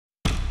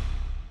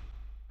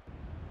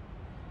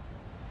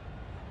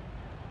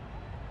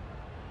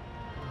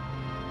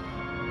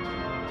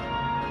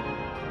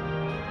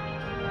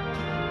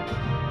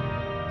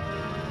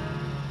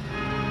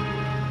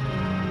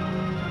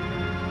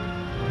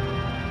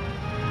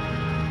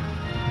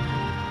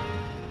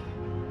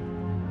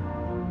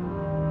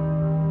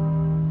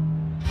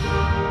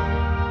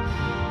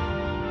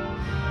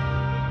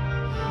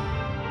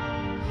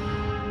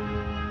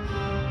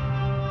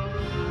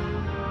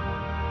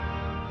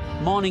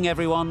Morning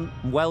everyone,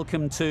 and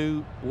welcome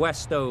to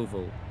West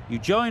Oval. You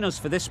join us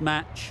for this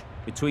match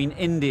between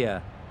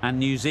India and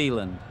New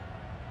Zealand.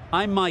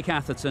 I'm Mike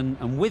Atherton,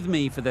 and with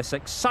me for this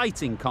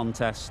exciting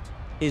contest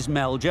is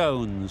Mel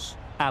Jones,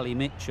 Ali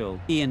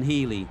Mitchell, Ian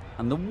Healy,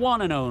 and the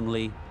one and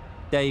only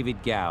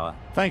David Gower.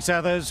 Thanks,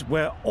 Athers.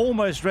 We're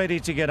almost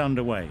ready to get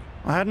underway.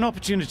 I had an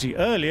opportunity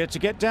earlier to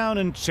get down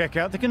and check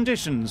out the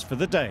conditions for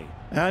the day.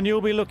 And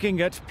you'll be looking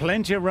at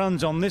plenty of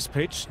runs on this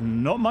pitch,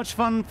 not much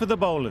fun for the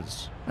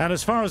bowlers. And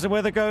as far as the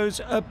weather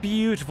goes, a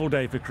beautiful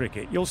day for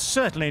cricket. You'll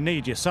certainly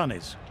need your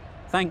sunnies.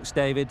 Thanks,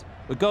 David.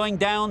 We're going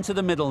down to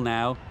the middle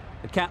now.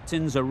 The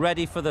captains are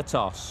ready for the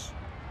toss.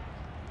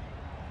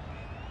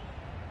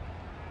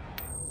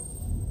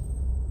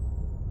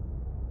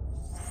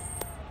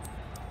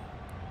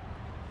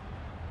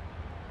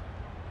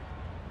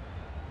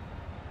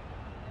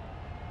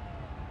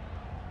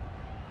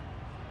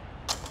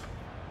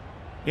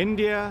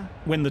 India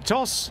win the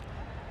toss,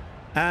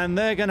 and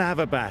they're going to have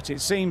a bat. It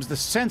seems the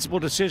sensible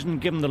decision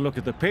given the look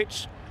of the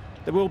pitch.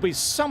 There will be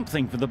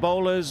something for the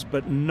bowlers,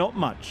 but not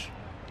much.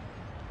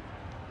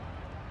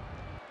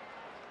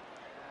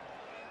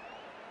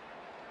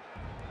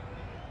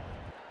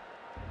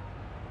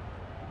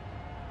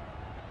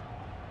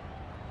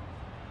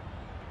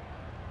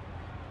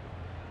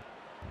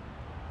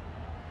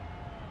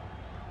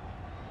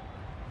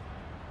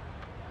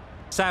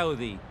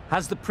 Southee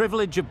has the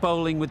privilege of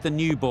bowling with the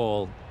new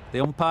ball. The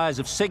umpires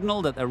have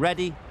signalled that they're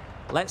ready.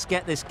 Let's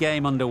get this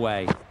game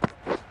underway.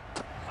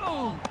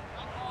 Oh,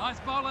 nice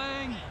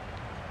bowling.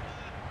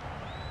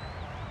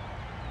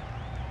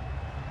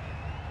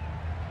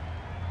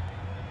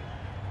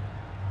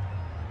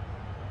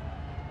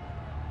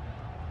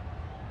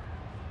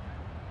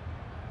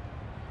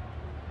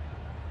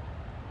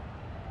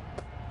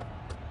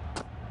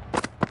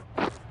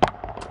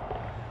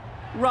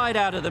 Right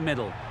out of the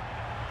middle.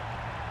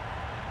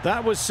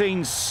 That was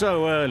seen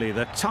so early.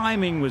 The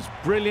timing was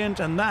brilliant,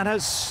 and that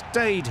has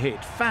stayed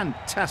hit.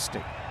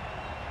 Fantastic.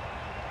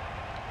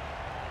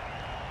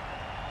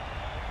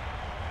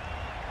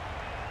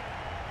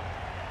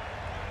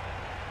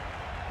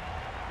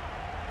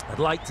 I'd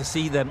like to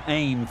see them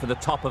aim for the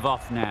top of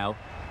off now.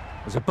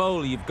 As a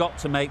bowler, you've got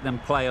to make them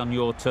play on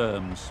your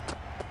terms.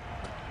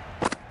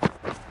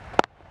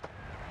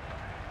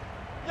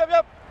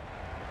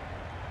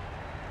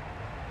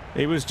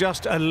 It was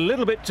just a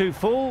little bit too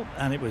full,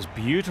 and it was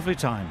beautifully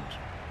timed.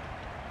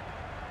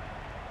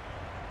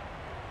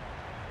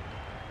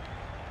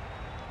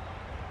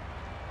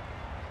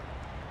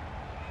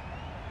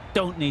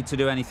 Don't need to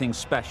do anything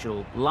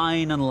special.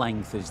 Line and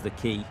length is the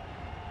key.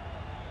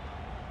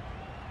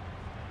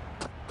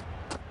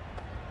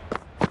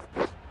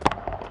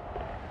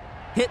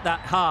 Hit that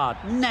hard,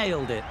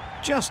 nailed it.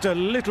 Just a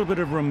little bit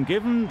of room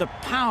given. The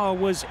power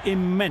was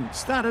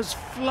immense. That has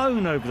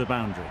flown over the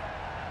boundary.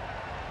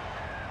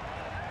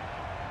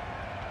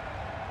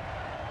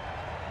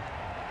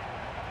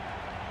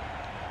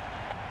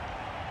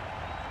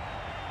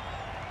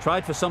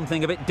 Tried for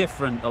something a bit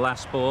different the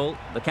last ball.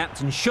 The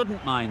captain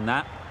shouldn't mind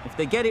that. If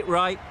they get it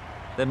right,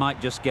 they might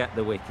just get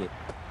the wicket.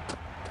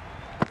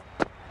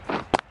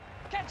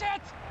 Catch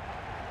it!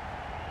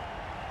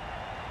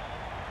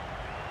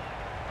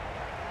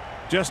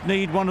 Just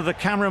need one of the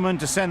cameramen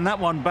to send that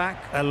one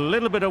back. A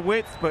little bit of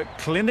width, but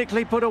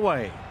clinically put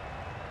away.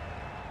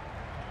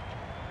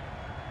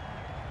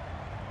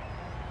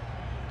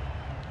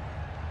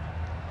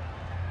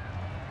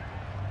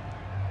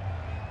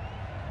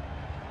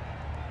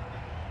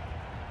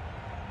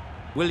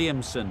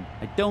 Williamson,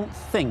 I don't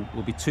think,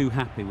 will be too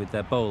happy with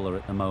their bowler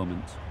at the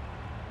moment.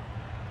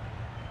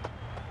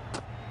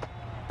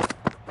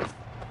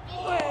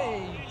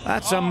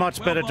 That's a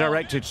much better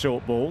directed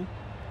short ball.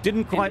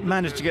 Didn't quite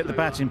manage to get the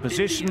bat in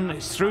position.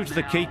 It's through to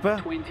the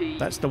keeper.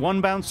 That's the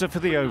one bouncer for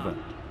the over.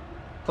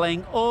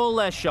 Playing all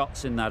their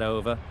shots in that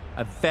over,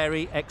 a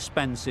very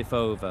expensive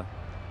over.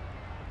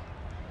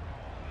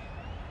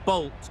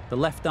 Bolt, the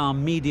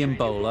left-arm medium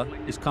bowler,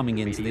 is coming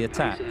into the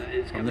attack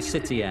from the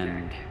City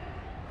end.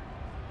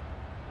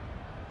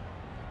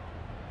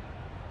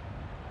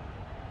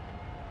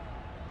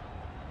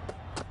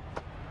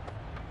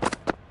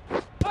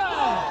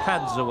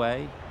 Pads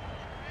away.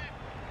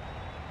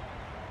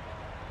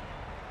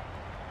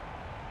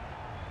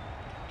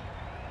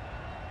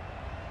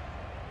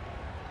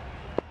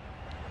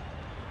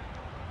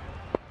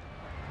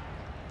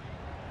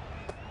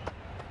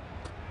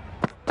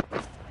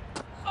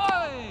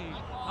 Oi!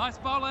 Nice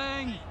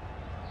bowling.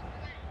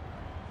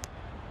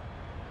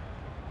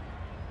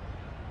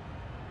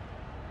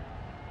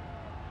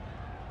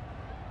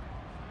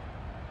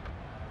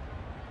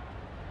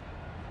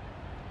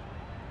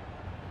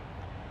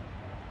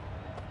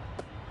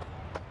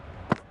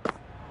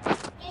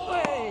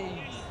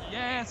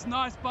 Yes,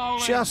 nice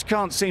bowling. Just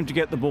can't seem to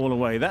get the ball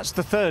away. That's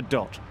the third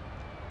dot.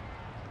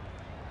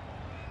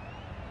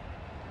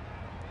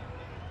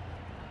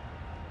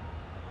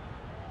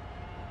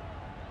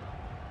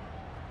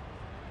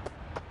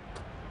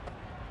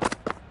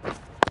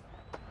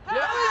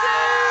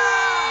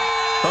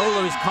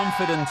 Bowler is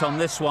confident on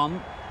this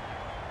one.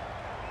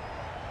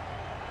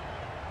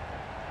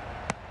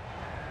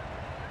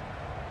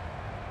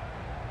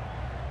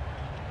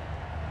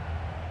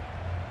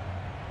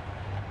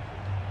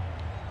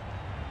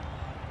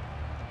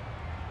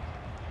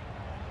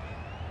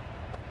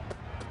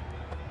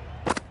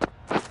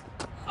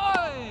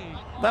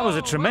 That was a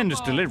Oh, tremendous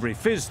well bowled. delivery,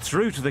 fizzed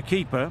through to the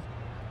keeper.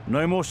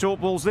 No more short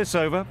balls this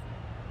over.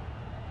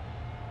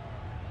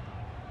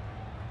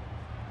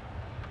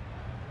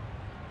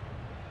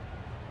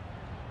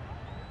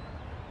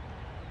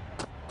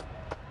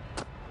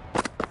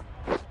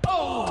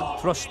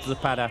 Thrust the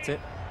pad at it.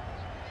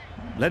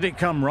 Let it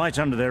come right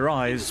under their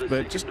eyes,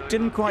 but just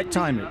didn't quite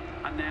time it.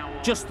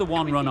 Just the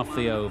one run off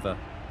the over.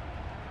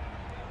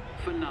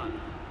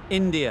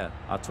 India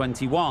are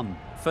 21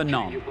 for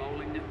none.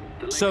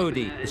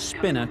 Sodhi, the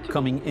spinner,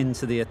 coming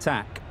into the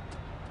attack.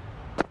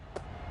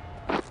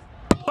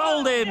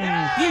 Bowled him!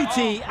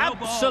 Beauty! well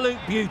bowled. Absolute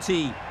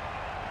beauty!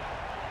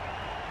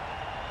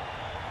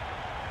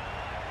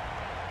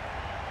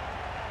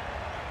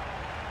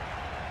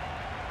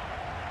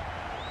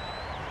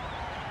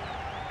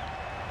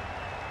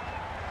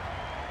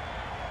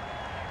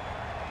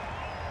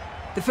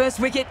 The first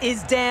wicket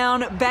is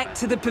down, back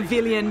to the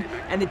pavilion,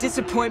 and the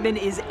disappointment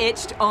is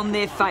etched on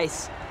their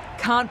face.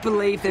 Can't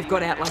believe they've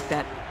got out like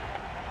that.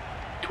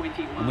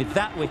 And with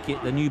that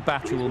wicket, the new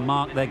batter will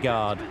mark their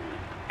guard.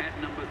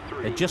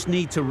 They just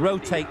need to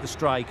rotate the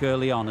strike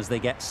early on as they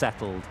get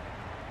settled.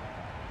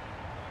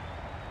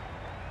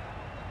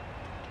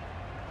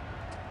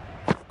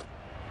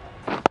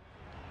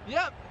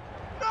 Yep.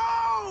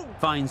 No!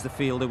 Finds the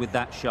fielder with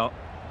that shot.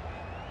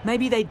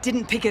 Maybe they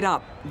didn't pick it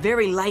up.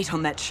 Very late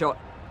on that shot.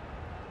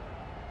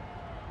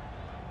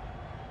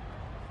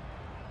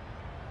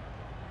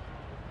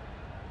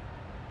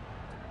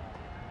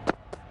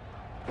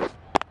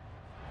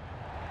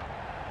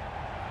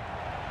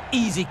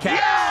 Easy catch.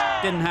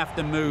 Yeah! Didn't have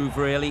to move,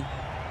 really.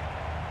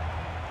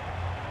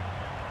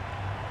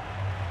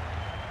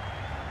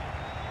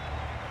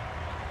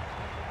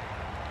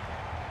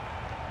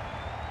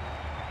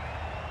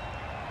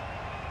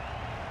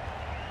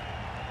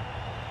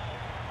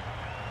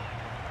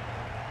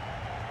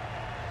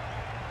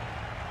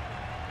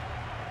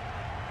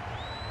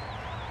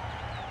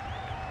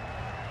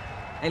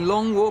 A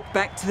long walk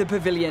back to the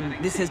pavilion.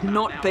 This has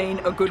not been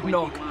a good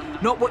knock.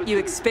 Not what you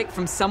expect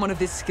from someone of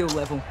this skill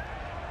level.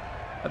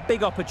 A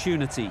big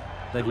opportunity.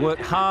 They've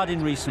worked hard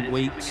in recent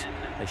weeks.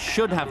 They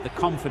should have the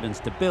confidence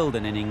to build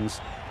an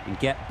innings and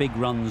get big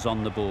runs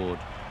on the board.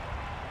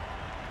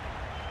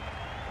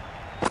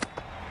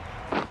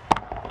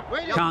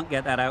 Can't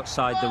get that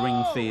outside the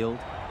ring field.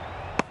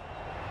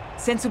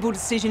 Sensible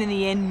decision in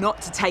the end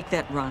not to take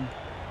that run.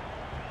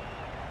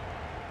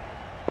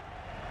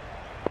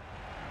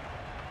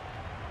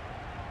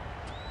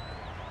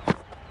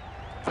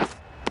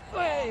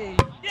 Hey!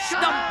 Yeah!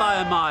 Stumped by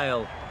a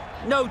mile.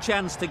 No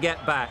chance to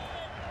get back.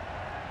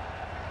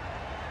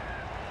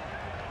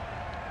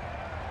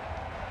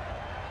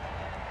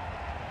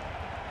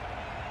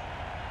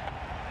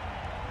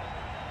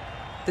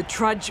 The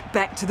trudge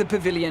back to the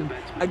pavilion.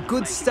 A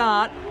good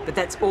start, but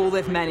that's all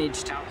they've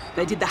managed.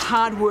 They did the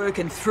hard work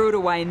and threw it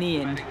away in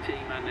the end.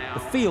 The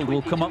field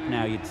will come up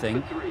now, you'd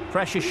think.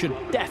 Pressure should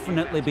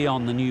definitely be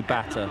on the new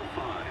batter,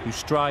 who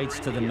strides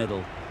to the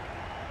middle.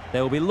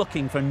 They will be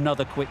looking for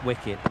another quick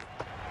wicket.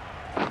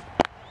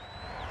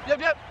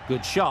 Yep.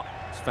 Good shot.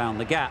 It's found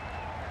the gap.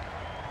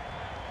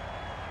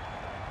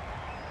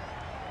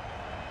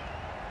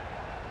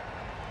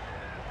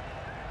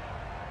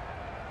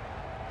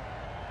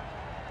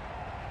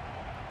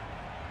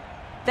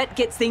 That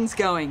gets things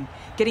going.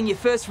 Getting your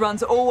first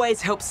runs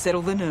always helps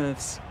settle the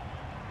nerves.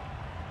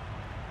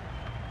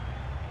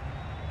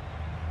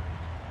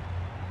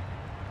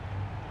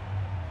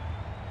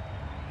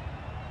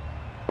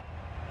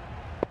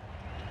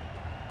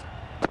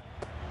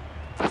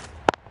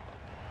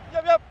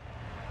 Yep.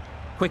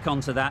 Quick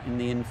onto that in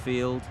the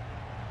infield.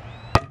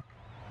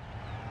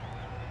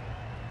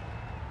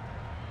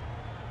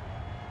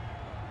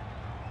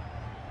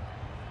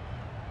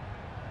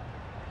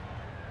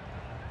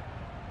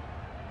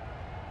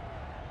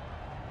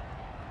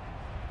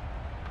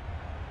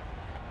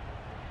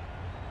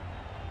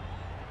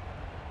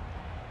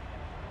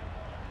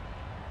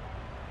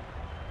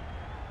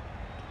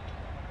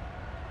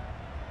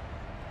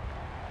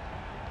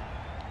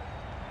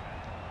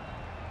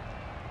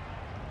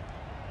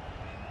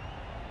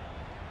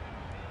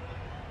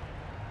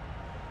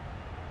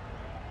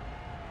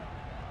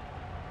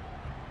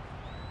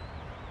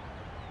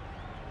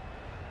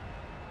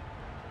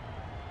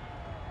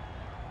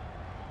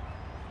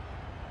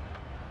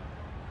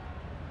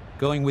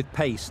 Going with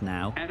pace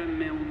now. Adam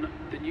Milne,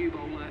 the new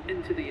bowler,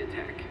 into the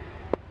attack.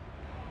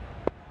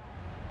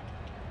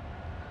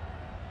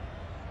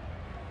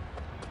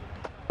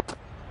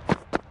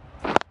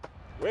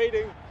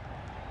 Waiting.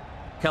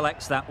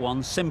 Collects that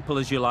one, simple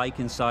as you like,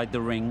 inside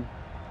the ring.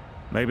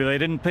 Maybe they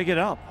didn't pick it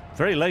up.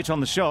 Very late on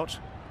the shot.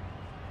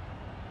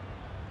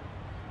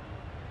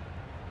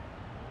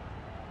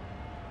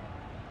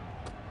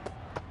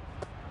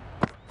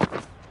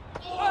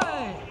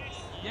 Hey!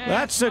 Yeah,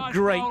 That's a nice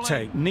great bowling.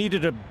 take.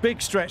 Needed a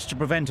big stretch to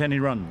prevent any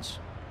runs.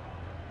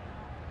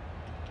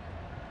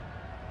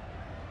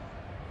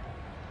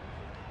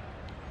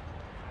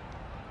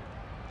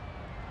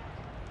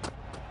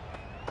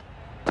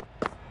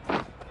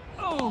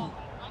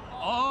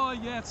 Oh,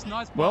 yeah, it's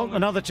nice Well, bowling.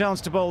 another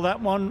chance to bowl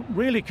that one.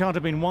 Really can't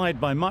have been wide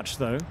by much,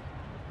 though.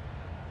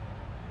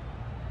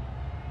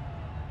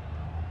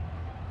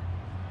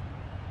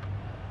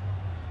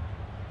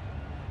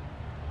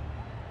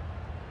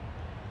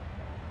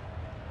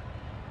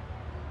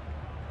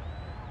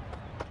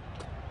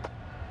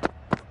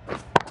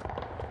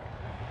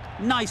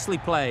 Nicely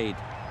played.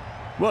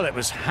 Well, it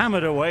was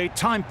hammered away,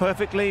 timed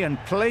perfectly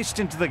and placed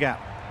into the gap.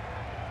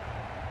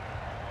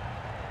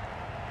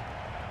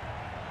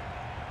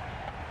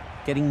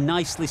 Getting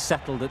nicely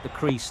settled at the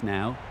crease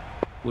now.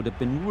 Would have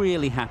been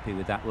really happy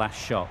with that last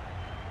shot.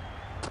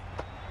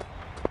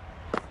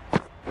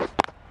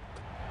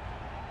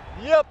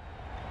 Yep.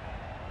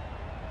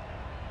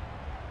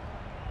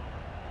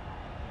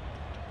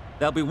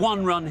 There'll be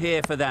one run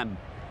here for them.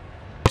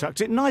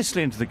 Tucked it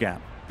nicely into the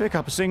gap. Pick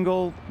up a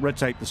single,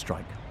 rotate the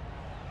strike.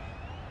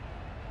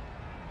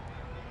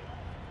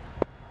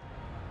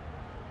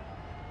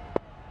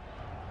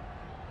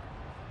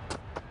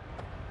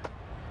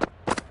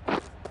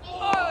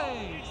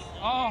 Oi!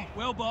 Oh,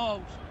 well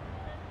bowled.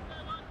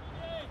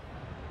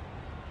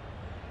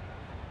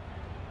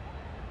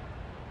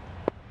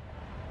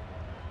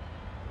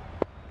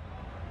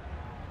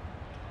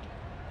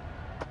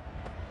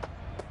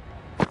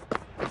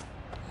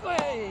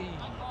 Oi!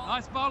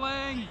 Nice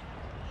bowling.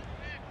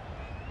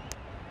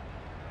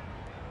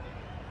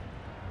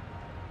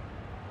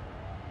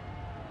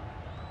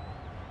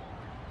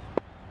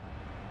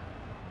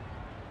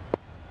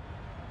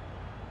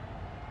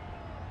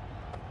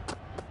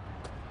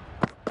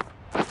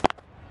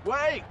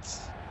 Wait!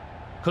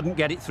 Couldn't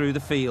get it through the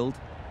field.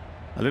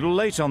 A little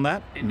late on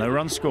that, no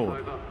run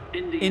scored.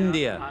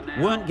 India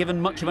weren't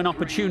given much of an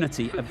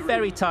opportunity. A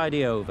very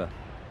tidy over.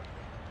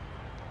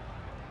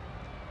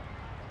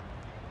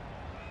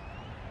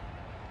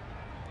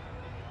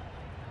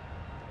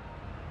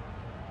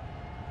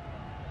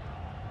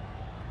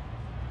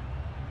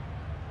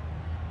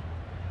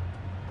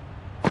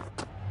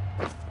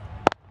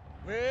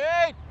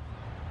 Wait!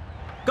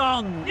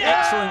 Gone!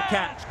 Excellent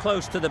catch,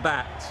 close to the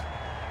bat.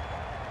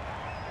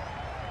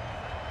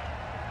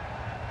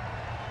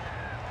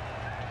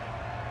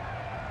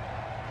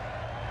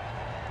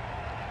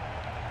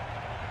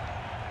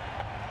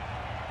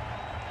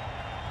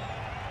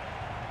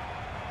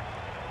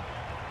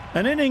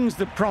 An innings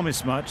that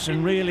promised much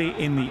and really,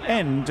 in the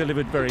end,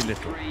 delivered very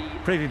little.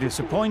 Pretty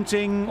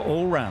disappointing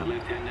all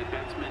round.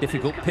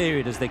 Difficult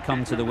period as they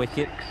come to the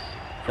wicket.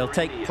 They'll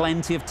take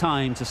plenty of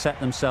time to set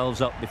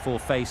themselves up before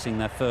facing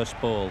their first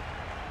ball.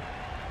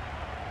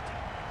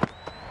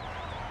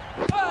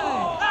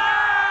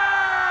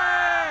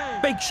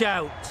 Big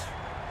shout.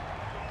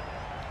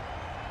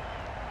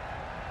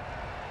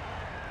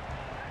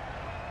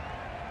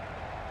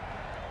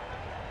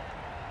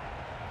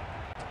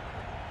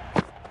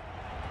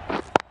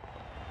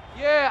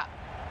 Yeah!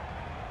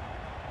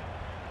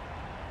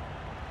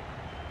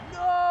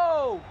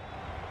 No!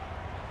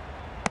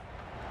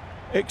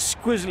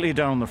 Exquisitely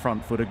down the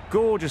front foot, a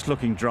gorgeous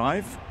looking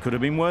drive. Could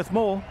have been worth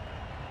more.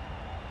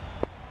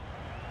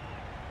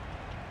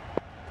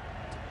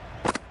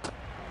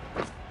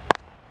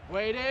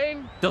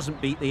 Waiting.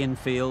 Doesn't beat the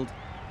infield.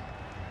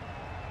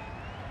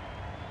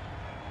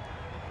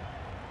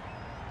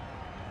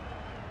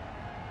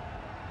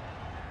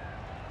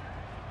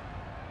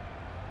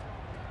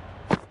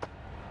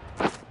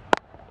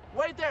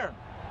 Wait there.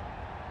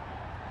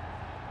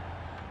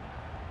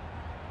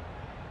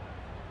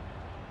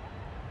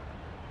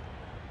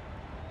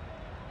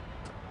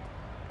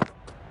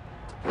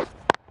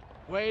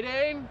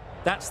 Waiting.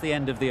 That's the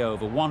end of the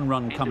over. One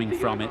run coming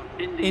from it.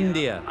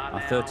 India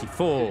are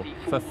 34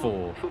 for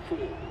 4.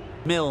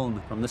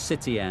 Milne from the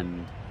City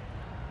end.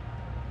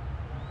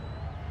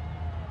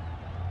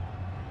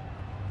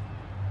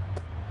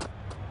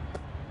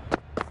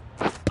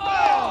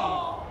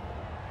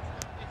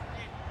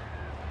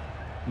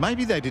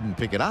 Maybe they didn't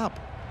pick it up.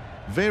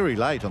 Very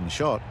late on the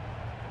shot.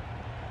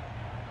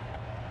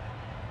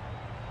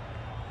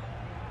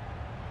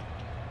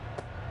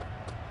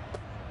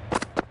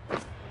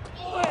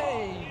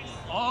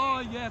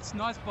 Oh, yeah, it's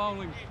nice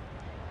bowling.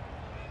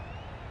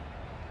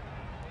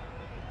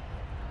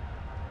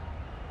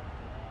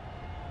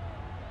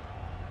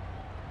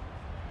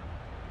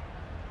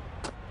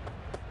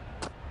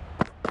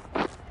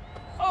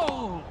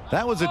 Oh!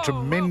 That was a Oh,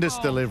 tremendous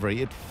well bowled.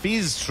 delivery. It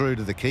fizzed through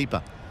to the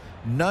keeper.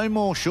 No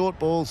more short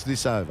balls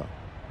this over.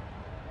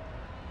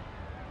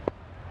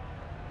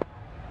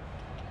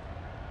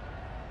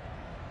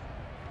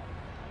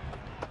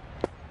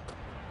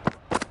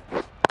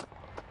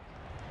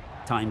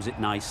 Times it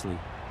nicely.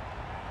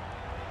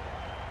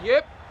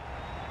 Yep.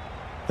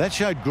 That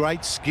showed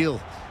great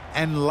skill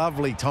and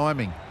lovely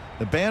timing.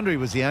 The boundary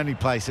was the only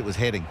place it was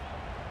heading.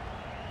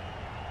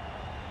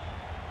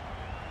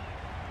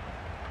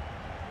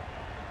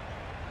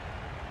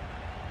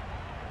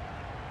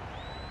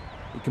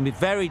 It can be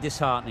very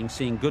disheartening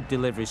seeing good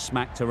deliveries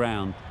smacked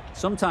around.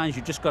 Sometimes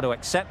you just got to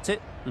accept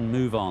it and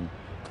move on.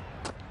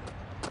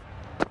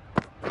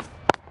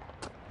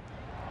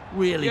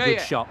 Really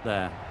good shot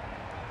there.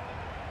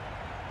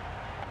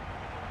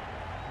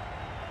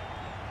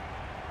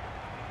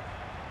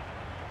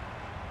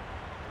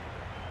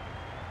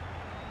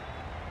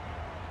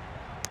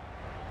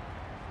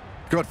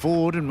 Got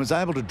forward and was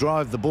able to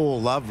drive the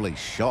ball. Lovely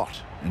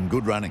shot and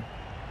good running.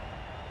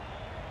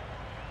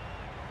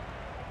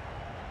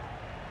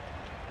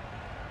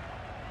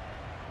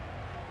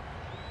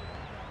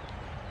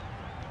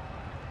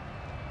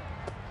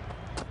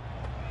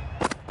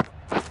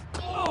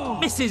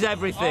 Misses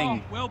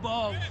everything. Oh, well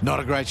bowled. Not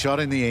a great shot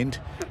in the end.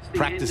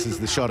 Practices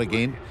the shot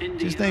again.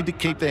 Just need to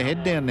keep their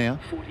head down now.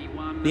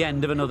 The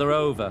end of another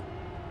over.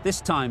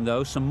 This time,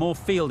 though, some more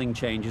fielding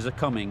changes are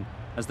coming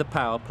as the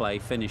power play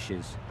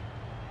finishes.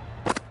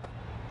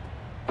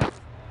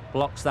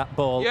 Blocks that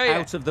ball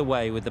out of the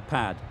way with the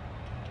pad.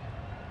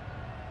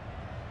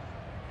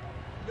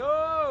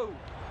 Go!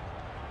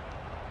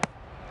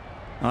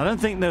 I don't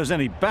think there was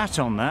any bat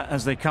on that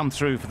as they come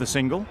through for the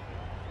single.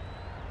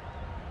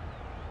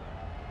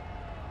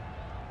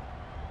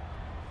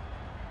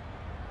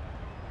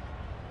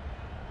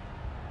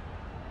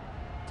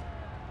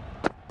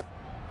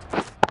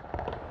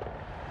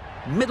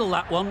 Middle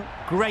that one.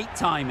 Great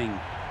timing.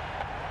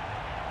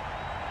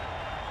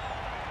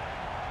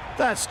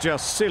 That's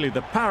just silly.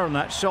 The power on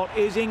that shot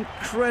is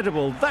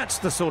incredible. That's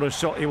the sort of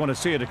shot you want to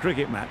see at a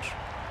cricket match.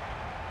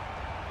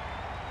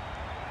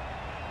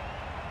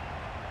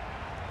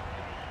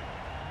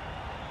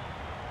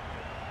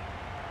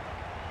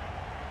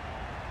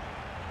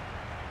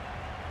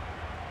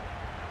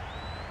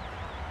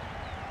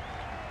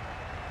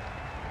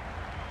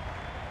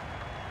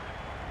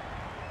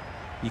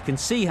 You can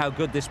see how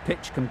good this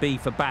pitch can be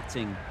for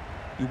batting.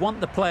 You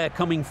want the player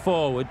coming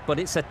forward, but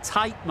it's a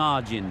tight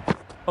margin.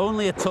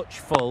 Only a touch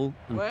full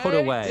and put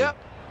away. Yep.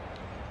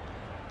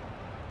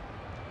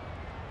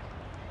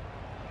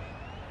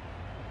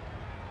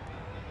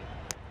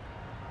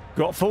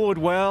 Got forward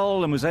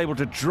well and was able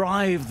to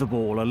drive the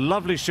ball. A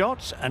lovely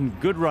shot and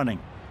good running.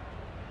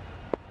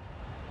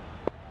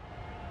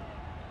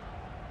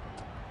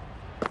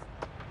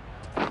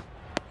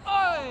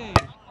 Hey!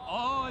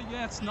 Oh,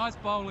 yes, nice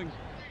bowling.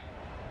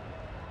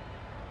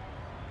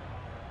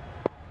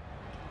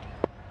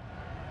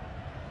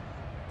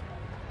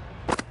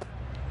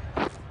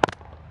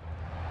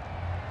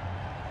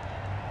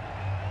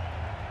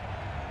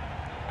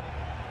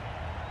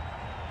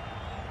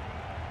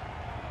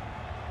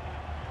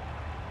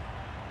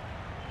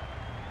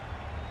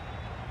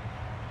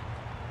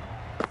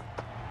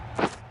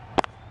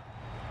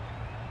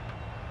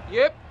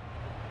 Yep.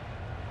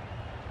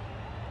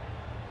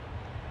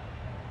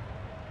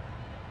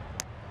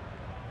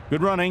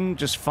 Good running,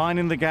 just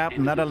finding the gap,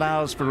 and that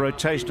allows for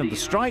rotation of the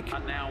strike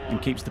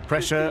and keeps the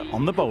pressure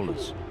on the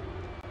bowlers.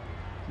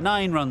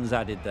 9 runs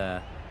added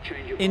there.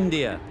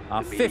 India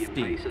are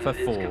 50 for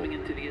 4.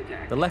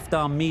 The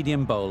left-arm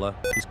medium bowler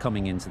is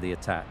coming into the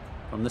attack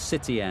from the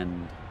City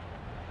end.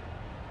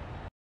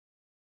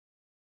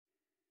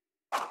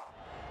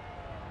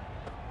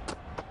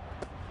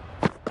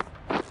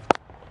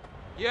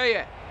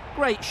 Yeah.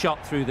 Great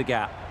shot through the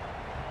gap.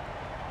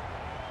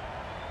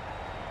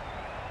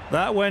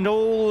 That went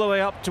all the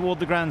way up toward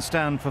the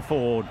grandstand for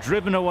 4,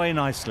 driven away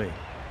nicely.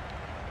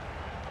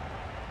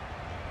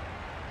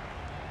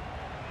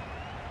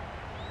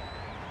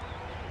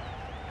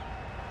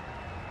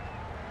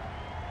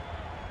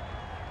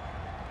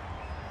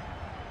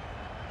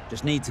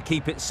 Just need to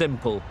keep it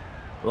simple.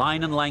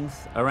 Line and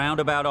length, around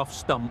about off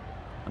stump,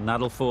 and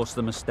that'll force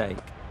the mistake.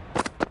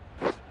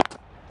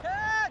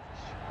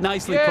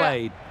 Nicely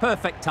played.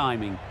 Perfect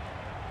timing.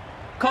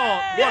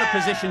 Caught. What a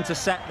position to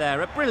set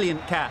there. A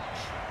brilliant catch.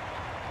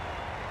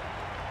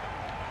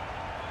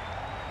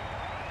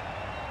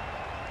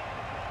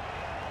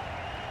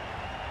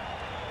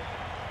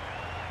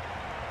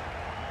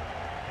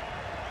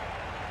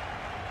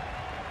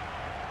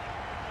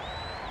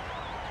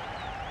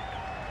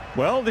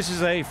 Well, this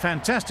is a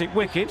fantastic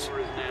wicket.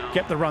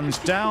 Kept the runs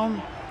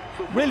down.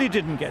 Really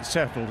didn't get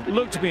settled.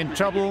 Looked to be in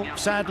trouble,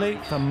 sadly,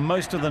 for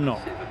most of the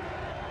knock.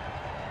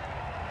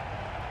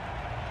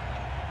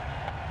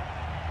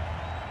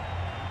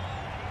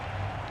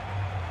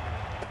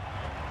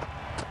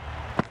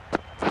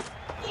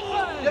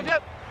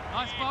 Yep.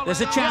 Nice bowling.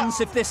 There's a chance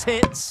if this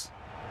hits.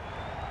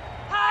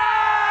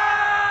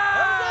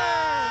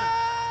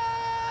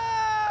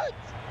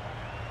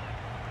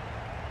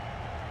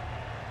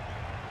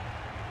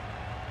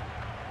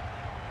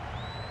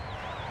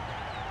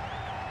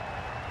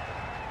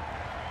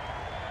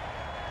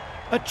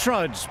 A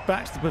trudge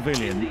back to the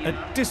pavilion.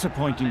 A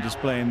disappointing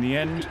display in the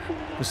end.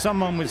 For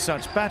someone with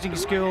such batting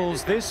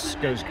skills, this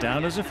goes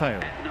down as a fail.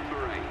 At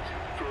number 8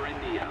 for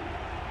India.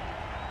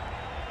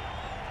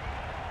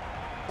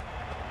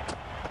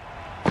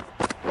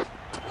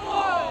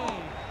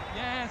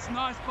 Yes,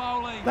 nice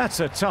bowling. That's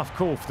a tough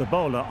call for the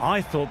bowler.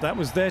 I thought that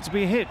was there to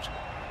be hit.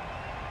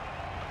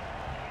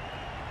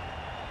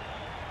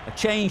 A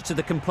change to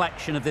the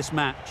complexion of this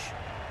match.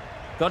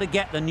 Got to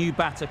get the new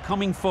batter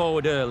coming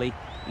forward early,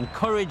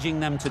 encouraging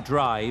them to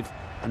drive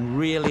and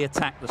really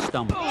attack the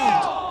stump.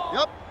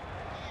 Yep.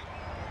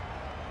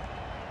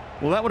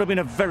 Well, that would have been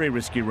a very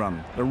risky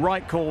run. The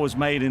right call was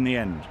made in the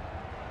end.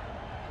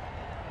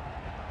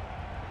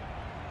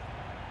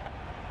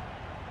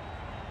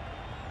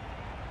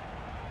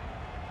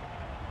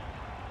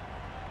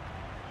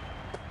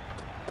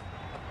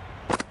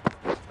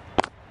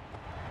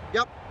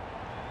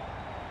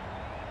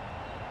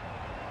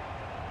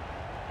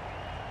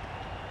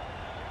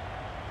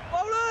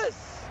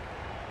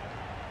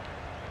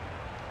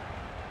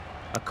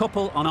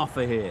 couple on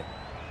offer here.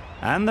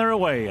 And they're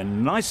away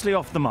and nicely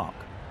off the mark.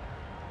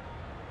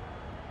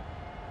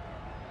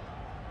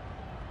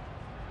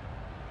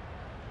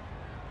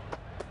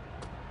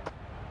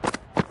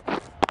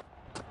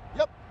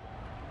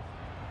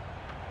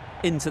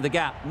 Into the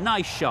gap.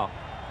 Nice shot.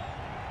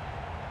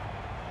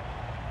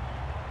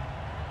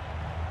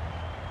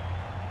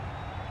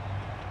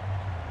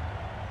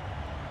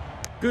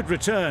 Good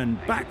return,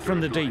 back from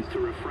the deep.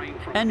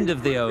 End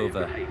of the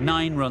over.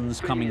 9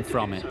 runs coming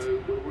from it.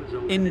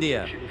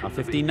 India are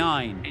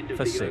 59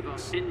 for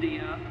 6.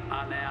 India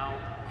are now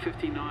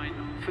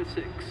 59 for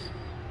 6.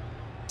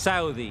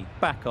 Saudi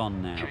back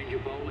on now. Change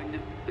of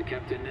bowling. The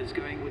captain is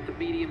going with the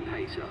medium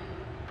pacer.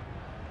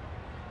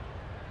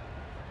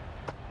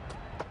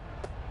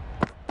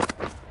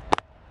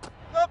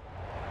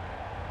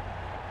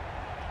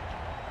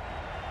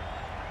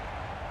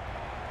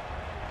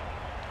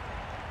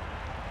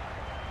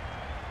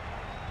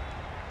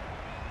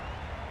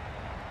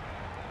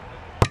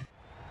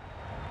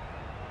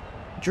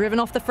 Driven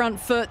off the front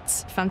foot,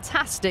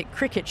 fantastic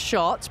cricket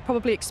shot,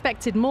 probably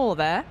expected more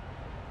there.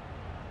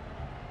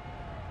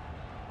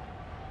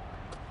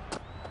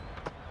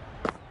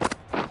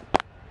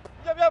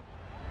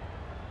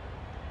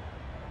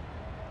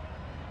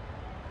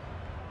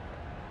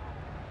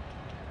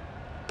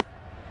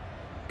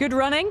 Good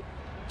running,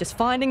 just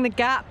finding the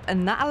gap,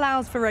 and that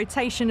allows for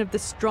rotation of the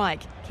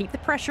strike. Keep the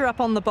pressure up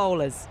on the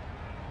bowlers.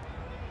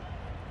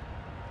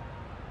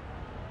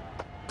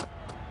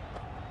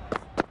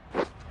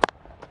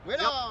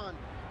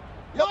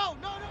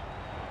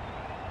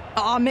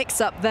 Our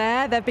mix-up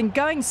there. They've been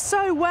going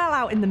so well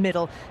out in the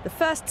middle. The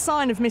first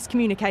sign of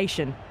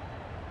miscommunication.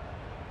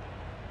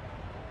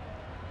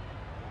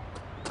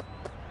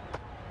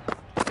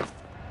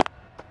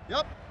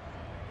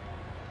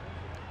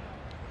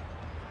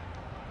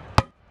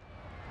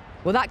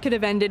 Well, that could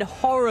have ended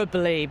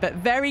horribly, but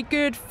very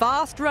good.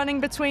 Fast running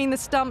between the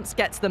stumps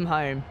gets them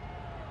home.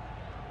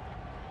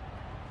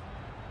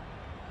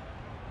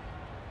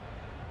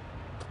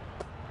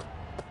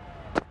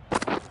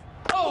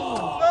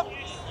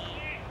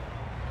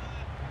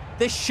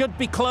 This should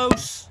be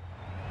close.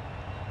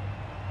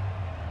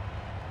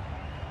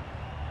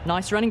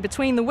 Nice running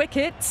between the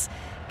wickets.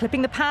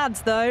 Clipping the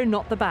pads, though,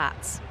 not the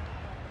bats.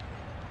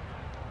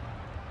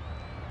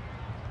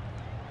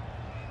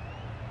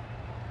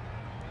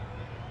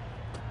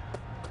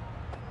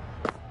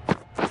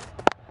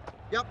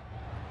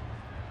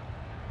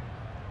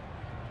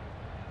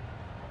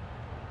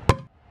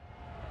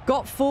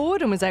 Got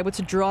forward and was able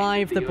to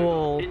drive the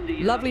ball.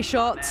 Lovely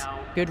shot,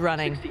 good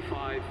running.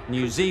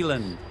 New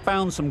Zealand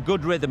found some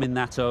good rhythm in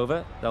that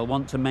over. They'll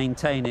want to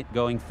maintain it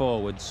going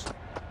forwards.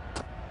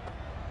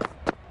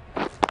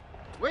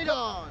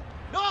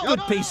 Good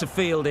piece of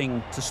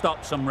fielding to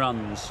stop some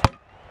runs.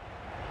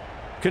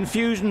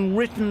 Confusion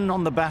written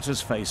on the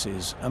batters'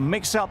 faces. A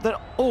mix-up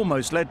that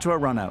almost led to a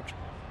run-out.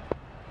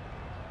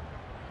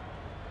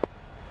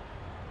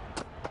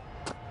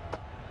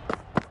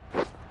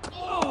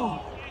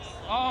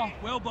 Oh,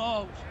 well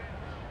bowled.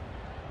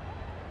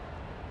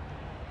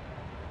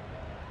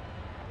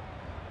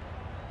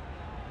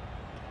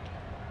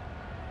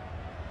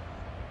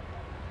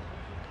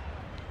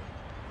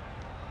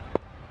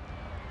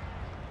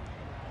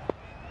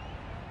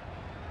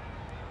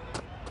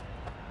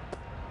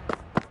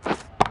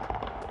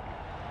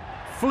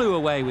 Flew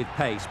away with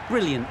pace.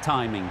 Brilliant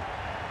timing.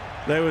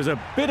 There was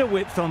a bit of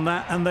width on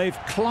that, and they've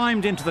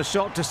climbed into the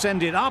shot to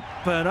send it up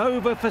and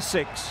over for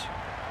 6.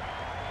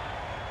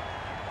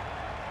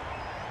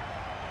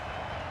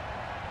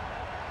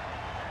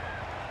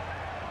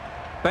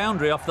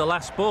 Boundary off the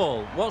last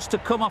ball. What's to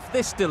come off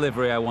this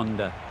delivery, I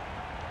wonder?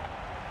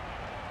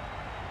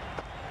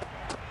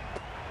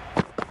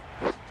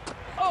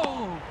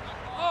 Oh,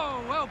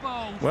 well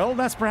bowled. Well,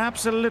 that's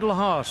perhaps a little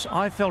harsh.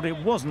 I felt it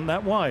wasn't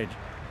that wide.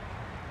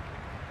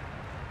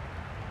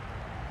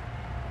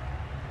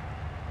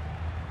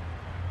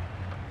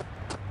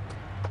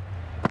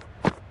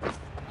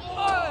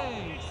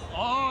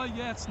 Oh,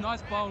 yes,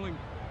 nice bowling.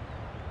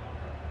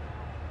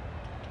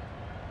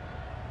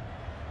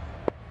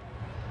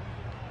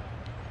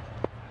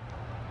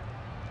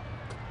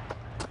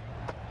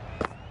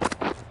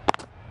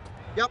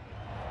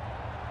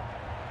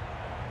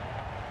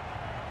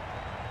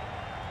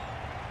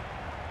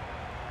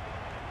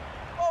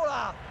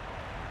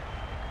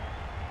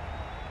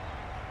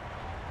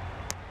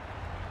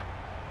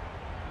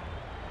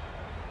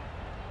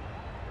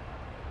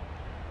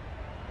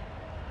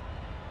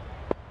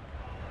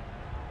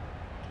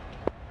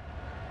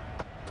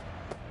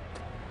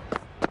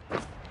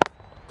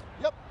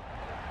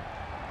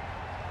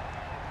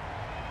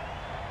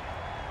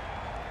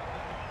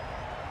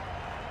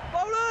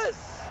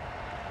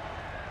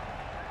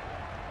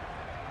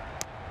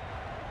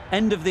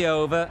 End of the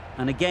over,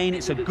 and again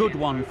it's a good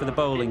one for the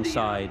bowling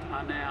side,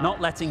 not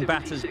letting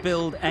batters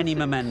build any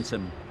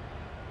momentum.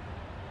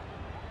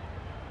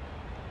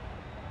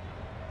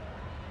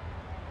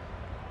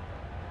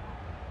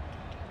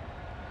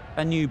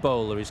 A new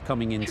bowler is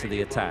coming into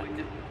the attack.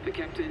 The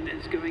captain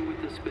is going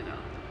with the spinner.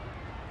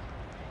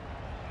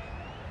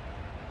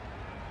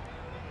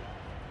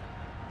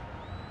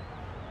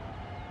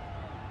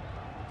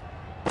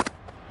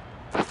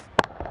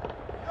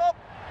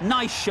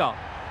 Nice shot.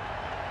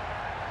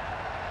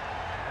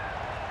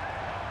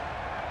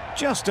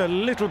 Just a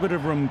little bit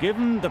of room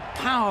given. The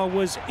power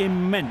was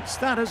immense.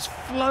 That has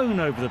flown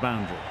over the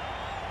boundary.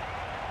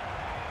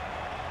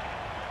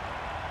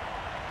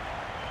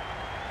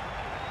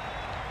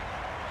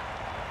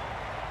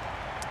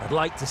 I'd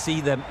like to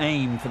see them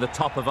aim for the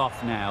top of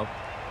off now.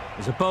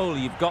 As a bowler,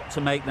 you've got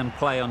to make them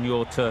play on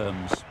your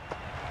terms.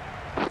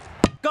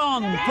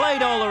 Gone!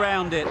 Played all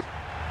around it.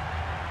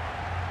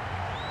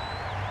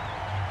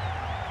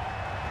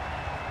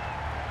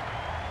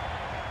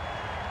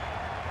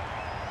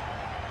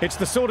 It's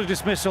the sort of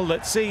dismissal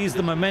that sees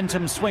the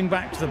momentum swing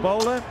back to the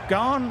bowler.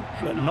 Gone,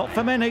 but not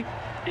for many.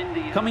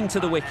 Coming to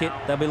the wicket,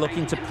 they'll be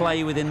looking to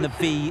play within the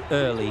V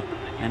early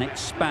and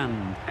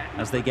expand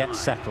as they get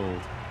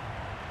settled.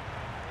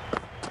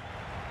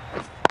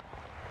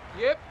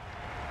 Yep.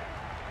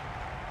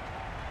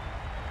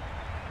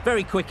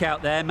 Very quick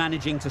out there,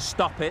 managing to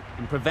stop it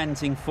and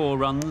preventing 4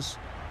 runs.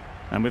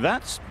 And with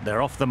that,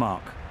 they're off the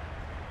mark.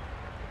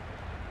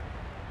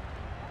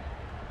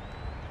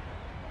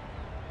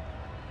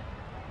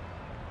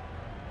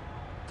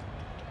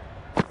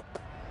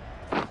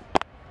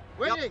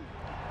 Waiting.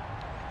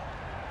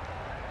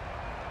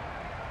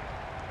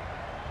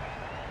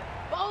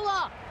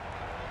 Bowler.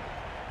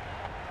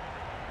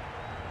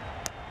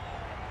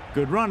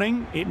 Good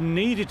running. It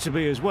needed to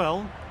be as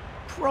well.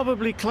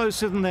 Probably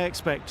closer than they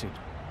expected.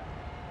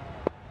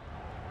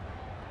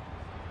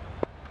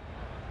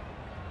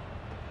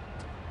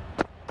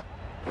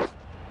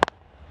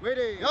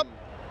 Waiting. Up.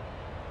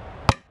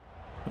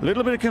 A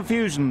little bit of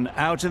confusion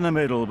out in the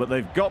middle, but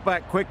they've got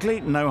back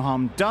quickly. No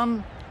harm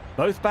done.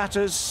 Both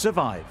batters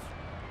survive.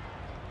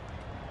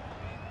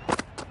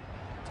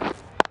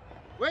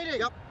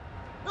 Waiting. Up.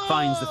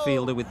 Finds the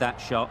fielder with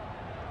that shot.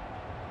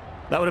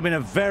 That would have been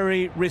a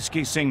very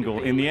risky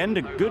single. In the end,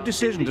 a good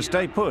decision to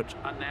stay put.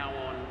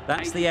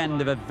 That's the end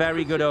of a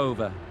very good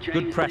over.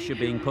 Good pressure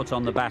being put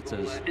on the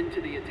batters.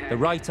 The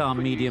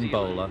right-arm medium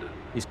bowler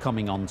is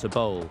coming on to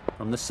bowl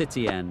from the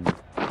City end.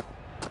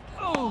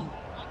 Oh,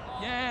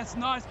 yes,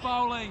 nice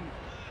bowling.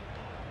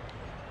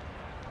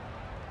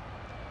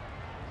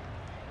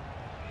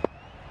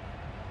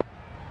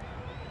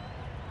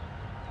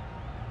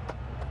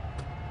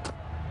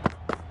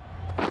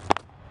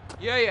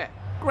 Yeah.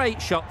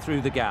 Great shot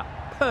through the gap.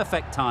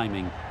 Perfect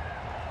timing.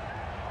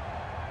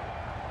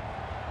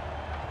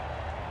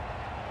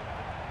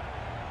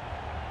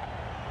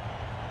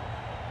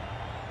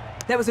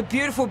 That was a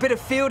beautiful bit of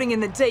fielding in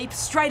the deep,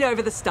 straight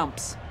over the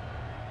stumps.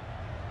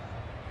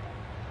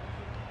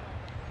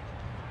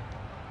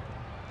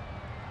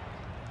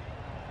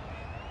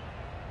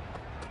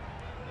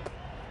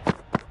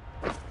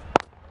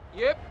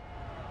 Yep.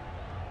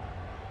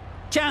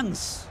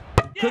 Chance!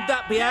 Could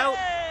that be out?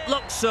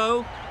 Looks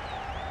so.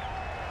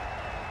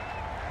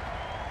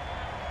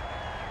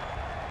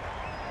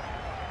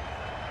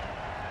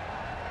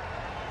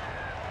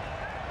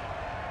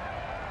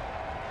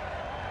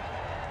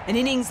 An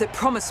innings that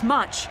promised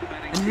much,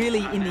 and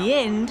really, in the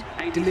end,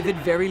 delivered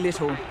very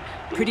little.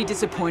 Pretty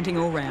disappointing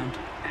all round.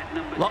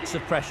 Lots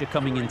of pressure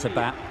coming into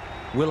bat.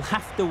 Will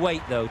have to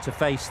wait, though, to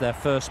face their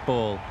first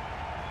ball.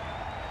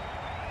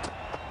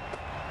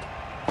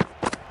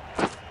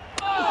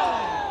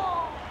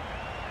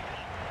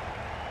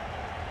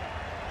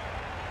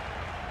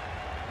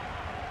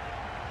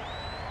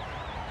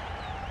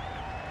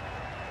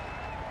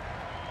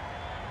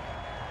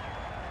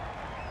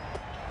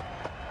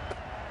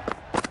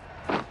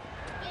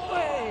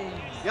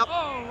 Yep.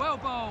 Oh, well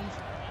bowled.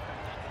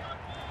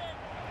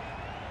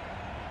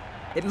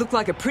 It looked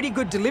like a pretty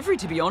good delivery,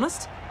 to be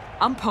honest.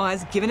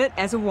 Umpire's given it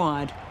as a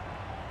wide.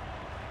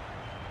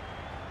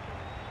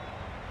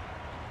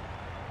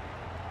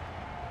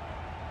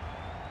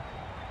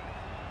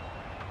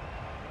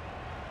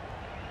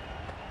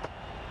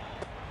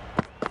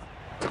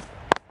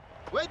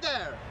 Wait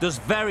there. Does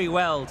very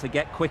well to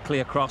get quickly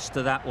across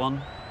to that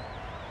one.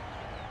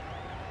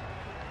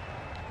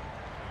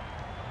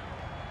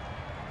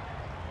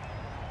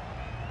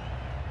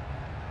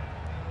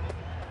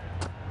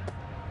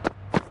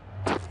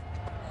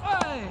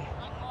 Hey,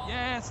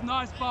 yes,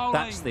 nice bowling.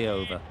 That's the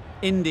over.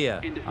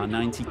 India are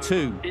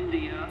 92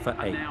 for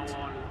 8. Now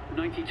on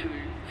 92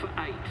 for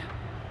 8.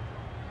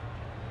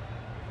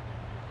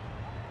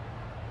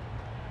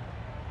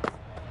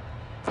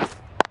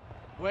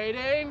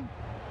 Waiting.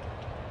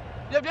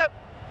 Yep.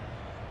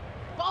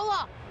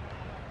 Bowler.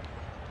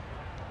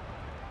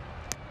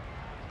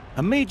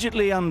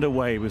 Immediately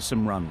underway with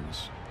some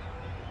runs.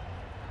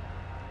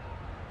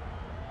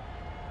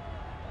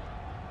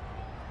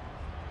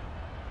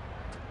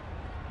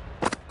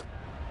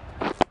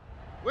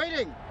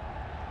 Waiting.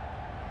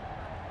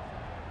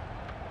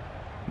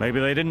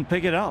 Maybe they didn't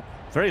pick it up.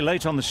 Very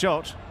late on the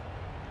shot.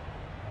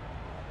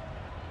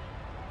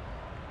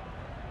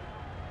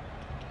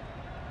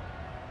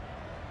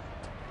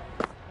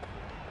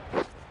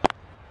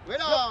 Wait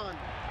on.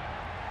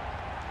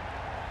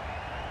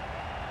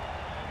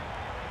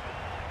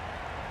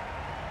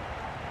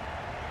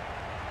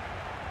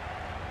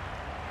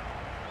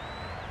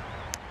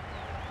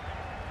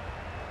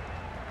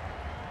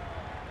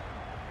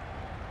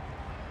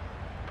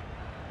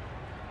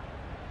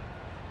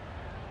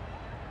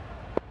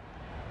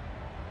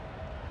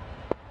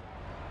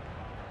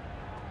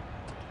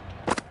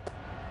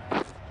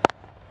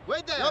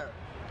 Wait there. Yep.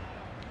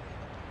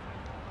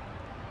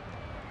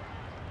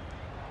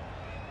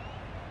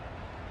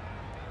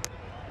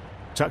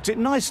 Tucked it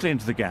nicely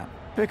into the gap.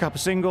 Pick up a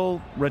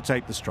single,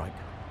 rotate the strike.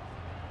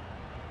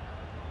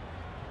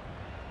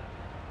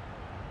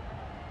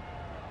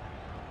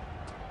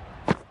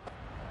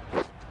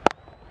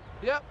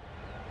 Yep.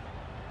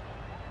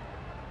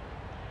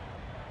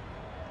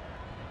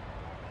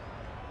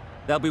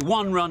 There'll be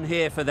one run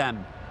here for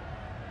them.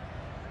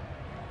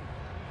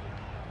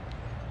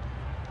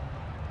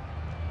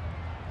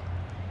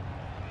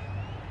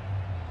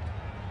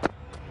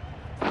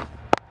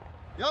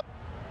 Yep.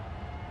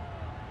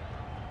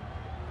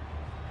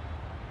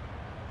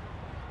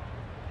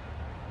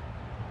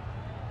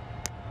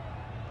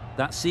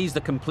 That sees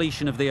the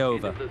completion of the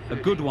over. A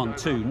good one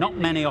too, not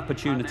many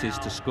opportunities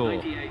to score.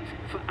 98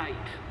 for 8.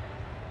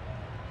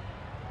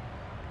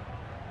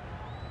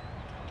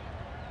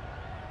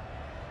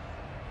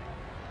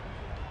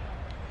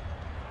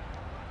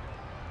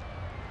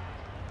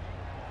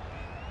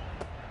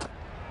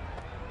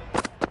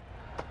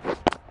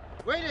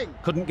 Waiting.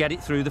 Couldn't get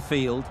it through the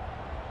field.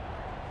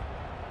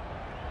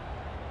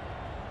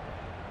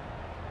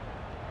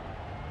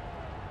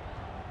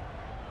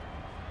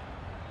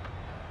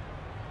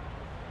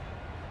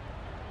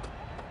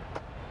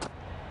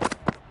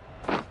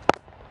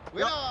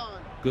 Wait on.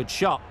 Good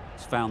shot.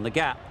 It's found the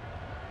gap.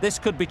 This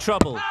could be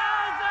trouble.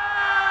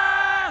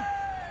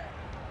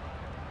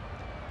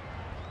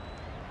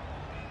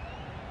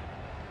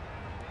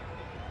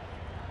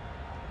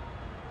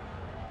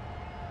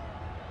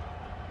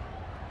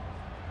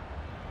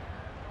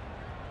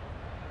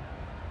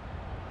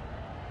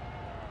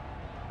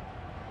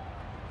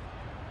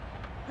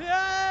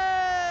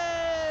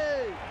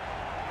 Yay!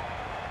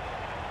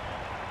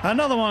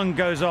 Another one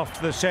goes off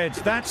to the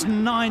sheds. That's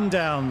 9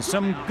 down.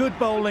 Some good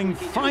bowling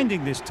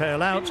finding this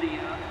tail out.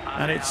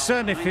 And it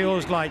certainly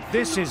feels like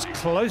this is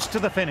close to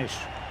the finish.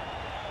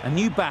 A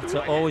new batter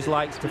always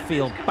likes to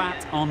feel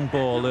bat on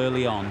ball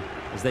early on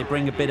as they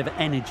bring a bit of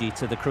energy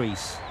to the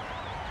crease.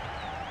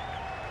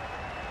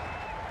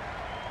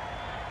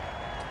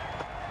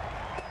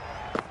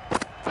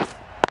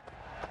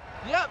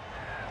 Yep.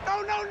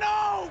 No, no,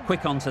 no!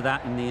 Quick onto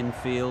that in the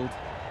infield.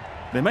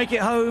 They make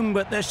it home,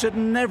 but there should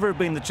never have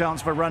been the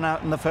chance for a run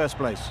out in the first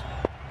place.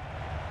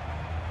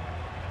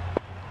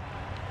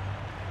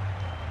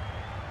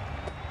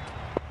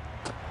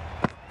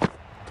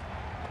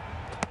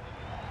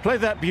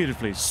 Played that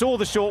beautifully. Saw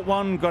the short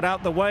one, got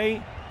out the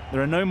way.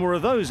 There are no more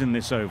of those in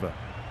this over.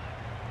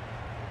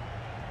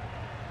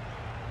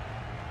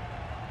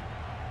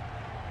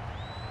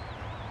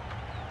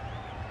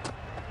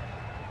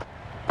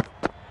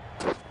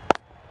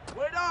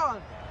 Wait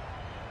on!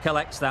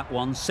 Collects that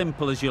one,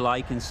 simple as you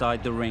like,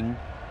 inside the ring.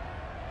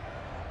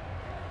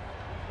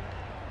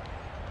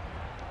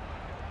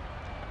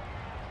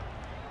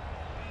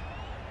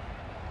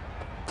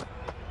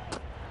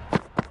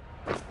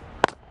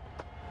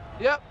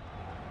 Yep.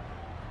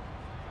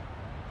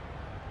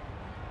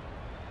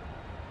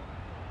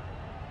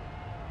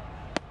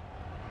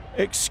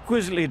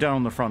 Exquisitely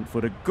down the front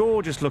foot. A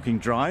gorgeous looking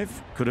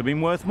drive. Could have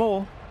been worth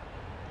more.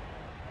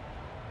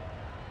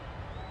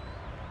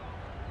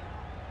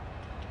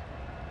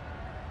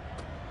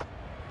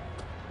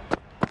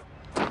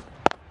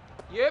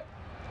 Yep.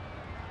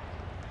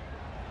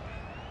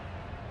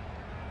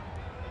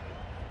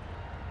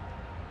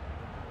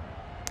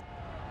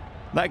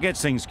 That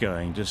gets things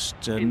going.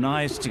 Just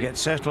nice to get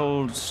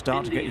settled,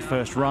 start to get your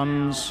first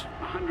runs.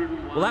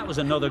 Well, that was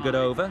another good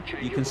over.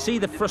 You can see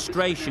the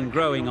frustration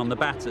growing on the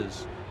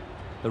batters.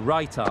 The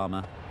right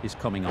armour is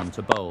coming on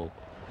to bowl.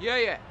 Yeah,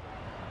 yeah.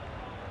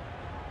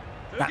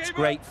 That's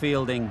great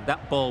fielding.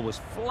 That ball was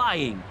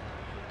flying.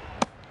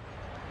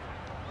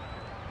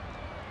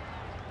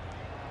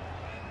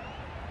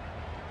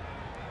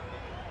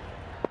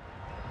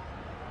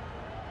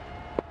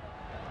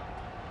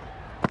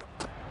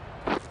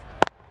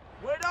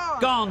 Wait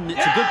on! Gone.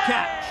 It's a good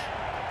catch.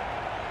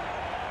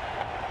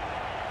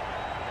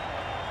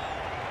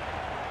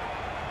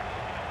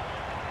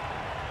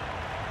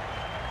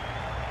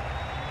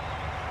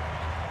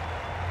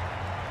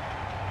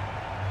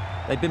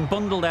 They've been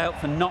bundled out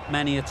for not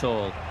many at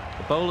all.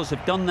 The bowlers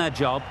have done their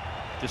job,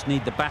 just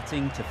need the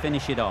batting to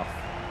finish it off.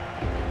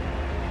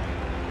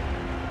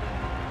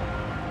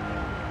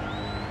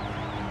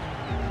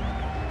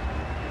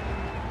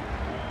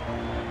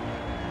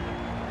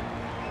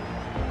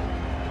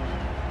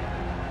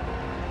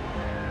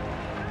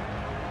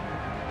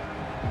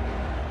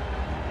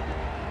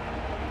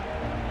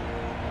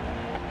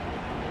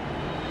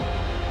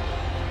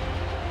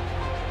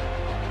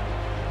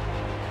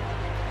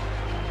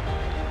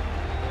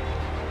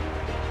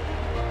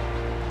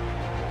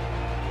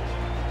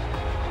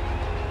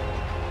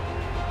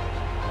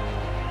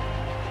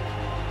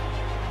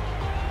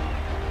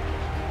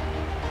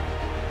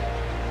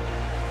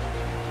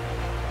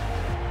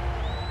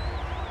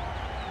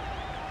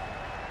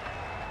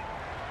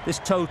 This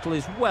total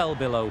is well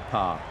below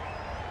par,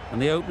 and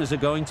the openers are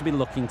going to be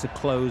looking to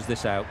close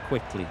this out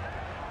quickly.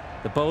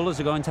 The bowlers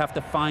are going to have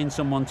to find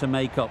someone to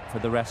make up for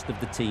the rest of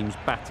the team's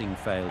batting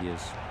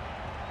failures.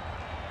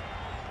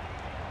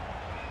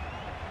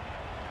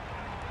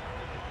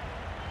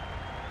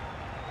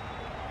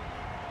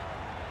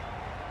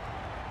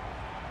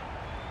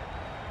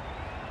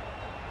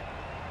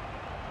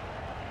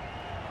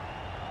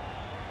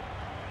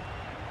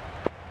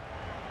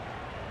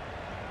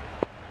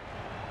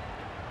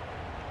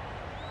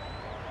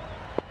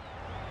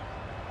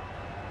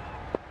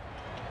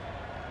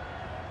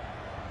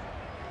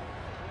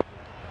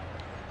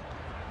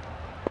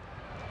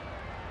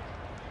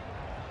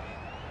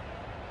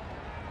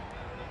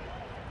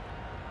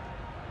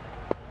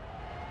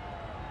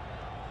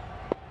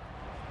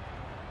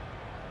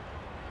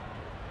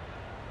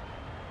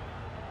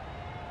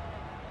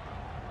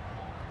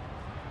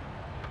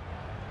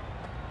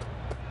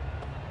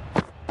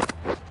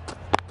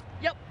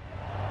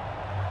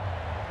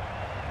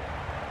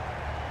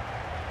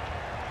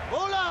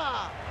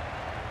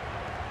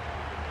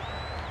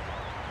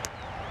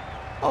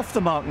 Off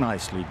the mark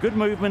nicely. Good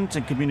movement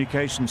and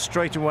communication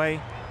straight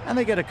away, and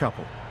they get a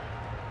couple.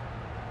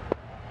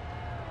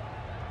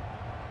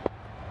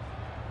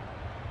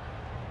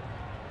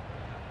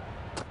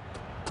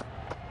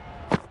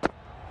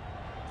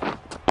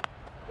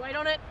 Wait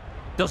on it.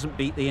 Doesn't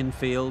beat the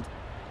infield.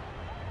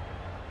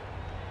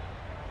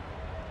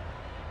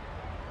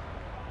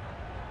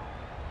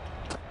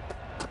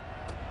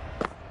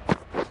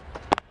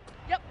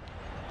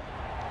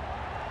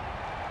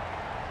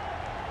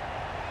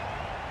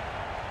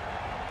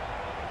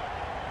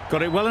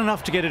 Got it well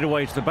enough to get it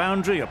away to the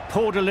boundary, a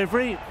poor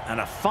delivery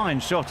and a fine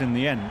shot in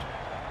the end.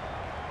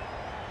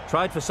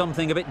 Tried for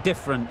something a bit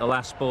different the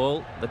last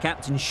ball. The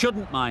captain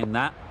shouldn't mind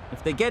that.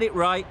 If they get it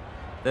right,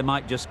 they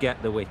might just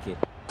get the wicket.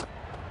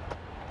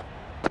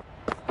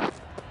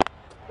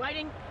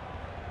 Waiting.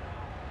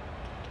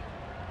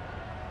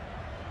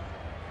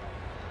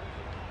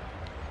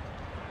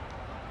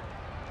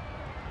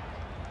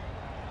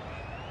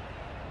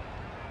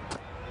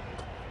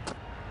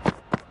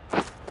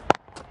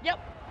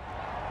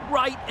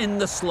 Right in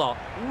the slot,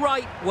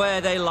 right where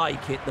they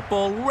like it. The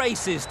ball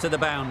races to the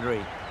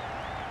boundary.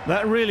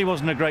 That really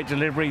wasn't a great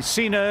delivery,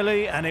 seen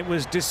early, and it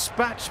was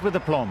dispatched with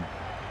aplomb.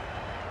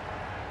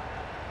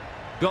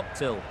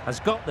 Guptill has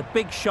got the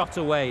big shot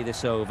away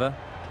this over.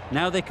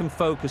 Now they can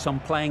focus on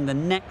playing the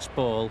next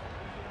ball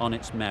on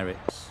its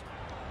merits.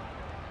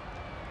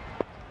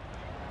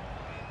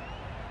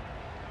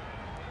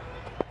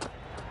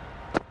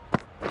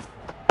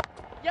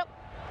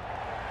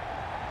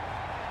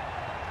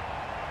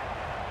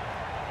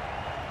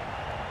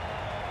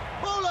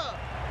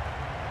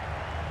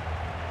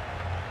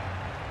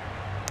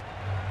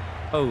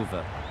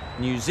 Over.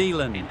 New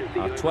Zealand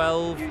are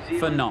 12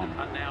 for none.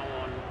 Are now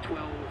on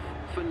 12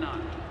 for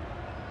none.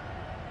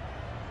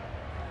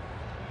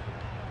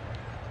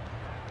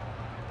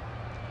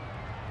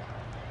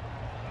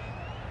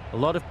 A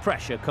lot of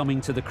pressure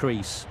coming to the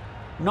crease.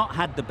 Not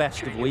had the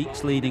best of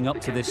weeks leading up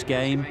to this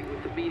game,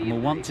 and will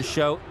want to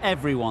show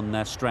everyone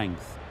their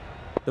strength.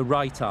 The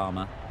right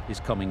armour is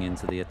coming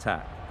into the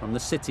attack from the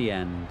City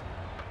end.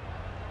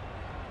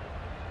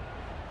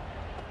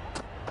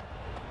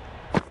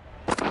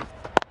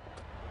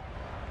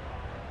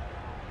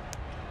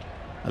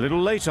 A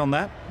little late on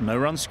that, no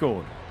run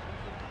scored.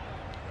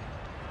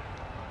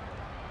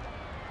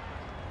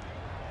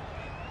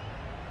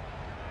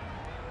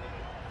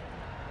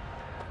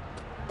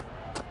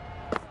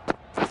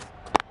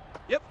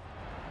 Yep.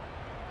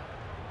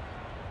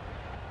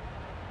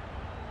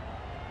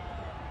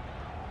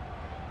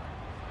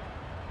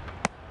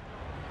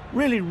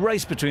 Really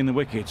raced between the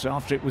wickets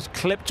after it was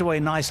clipped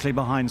away nicely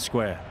behind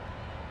square.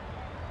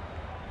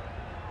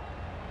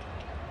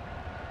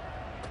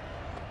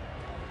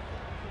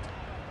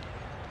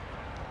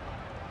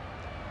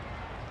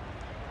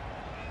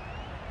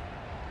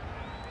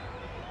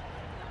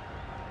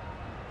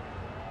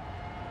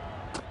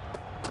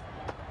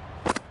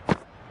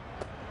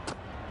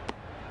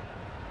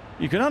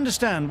 You can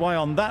understand why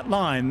on that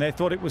line they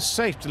thought it was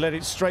safe to let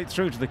it straight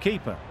through to the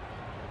keeper.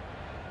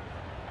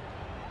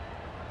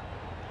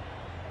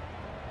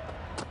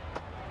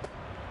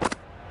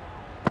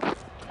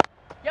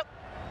 Yep.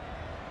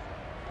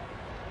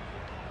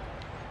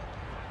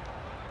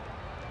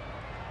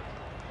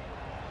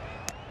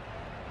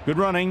 Good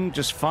running,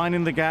 just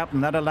finding the gap,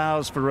 and that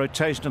allows for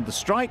rotation of the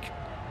strike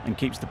and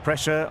keeps the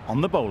pressure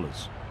on the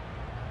bowlers.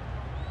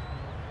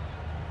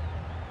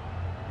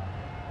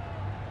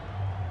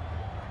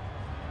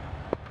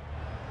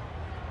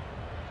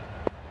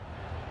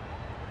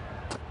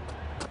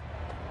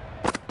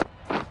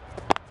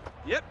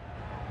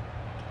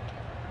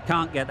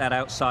 Can't get that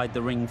outside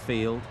the ring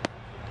field.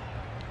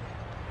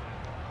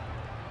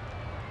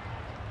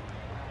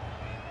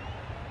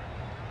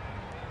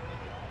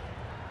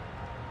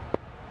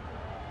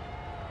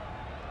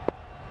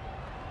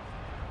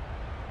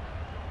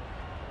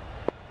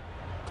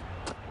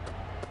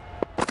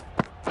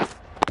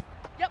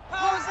 Yep.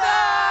 Who's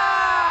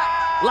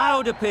that?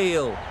 Loud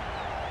appeal.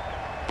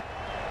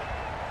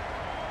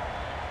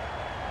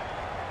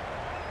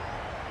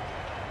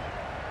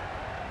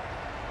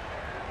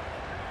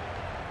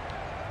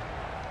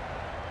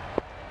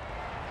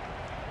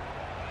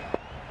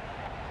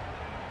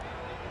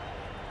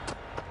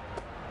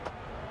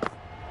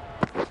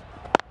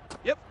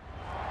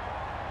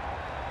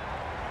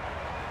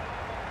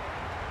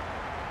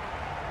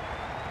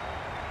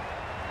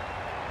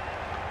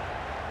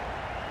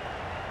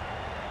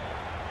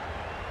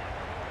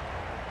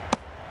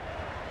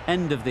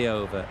 End of the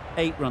over.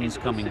 8 runs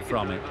coming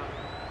from it.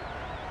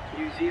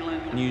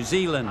 New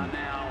Zealand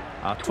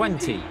are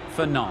 20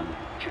 for none.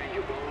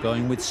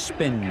 Going with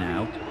spin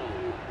now.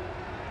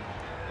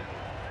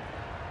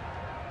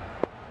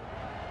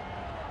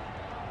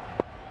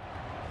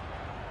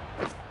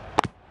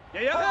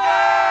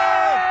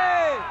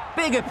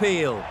 Big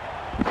appeal.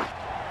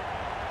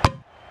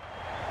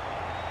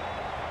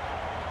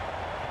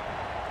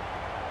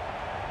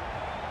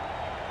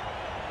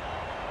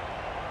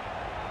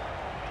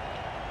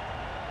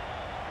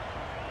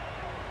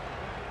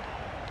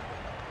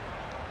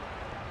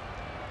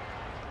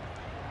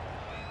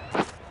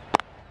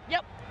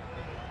 Yep.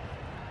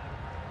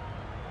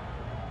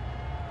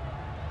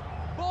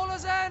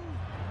 Ballers in.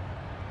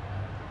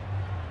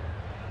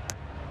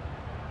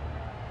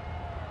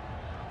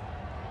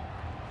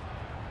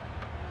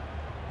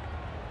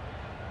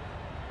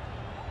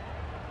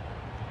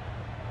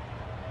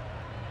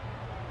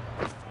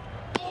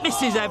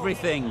 Misses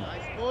everything.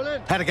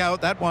 Had to go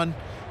at that one,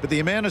 but the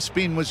amount of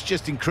spin was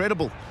just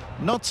incredible.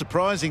 Not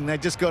surprising, they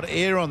just got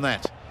air on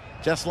that.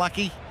 Just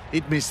lucky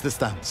it missed the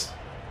stumps.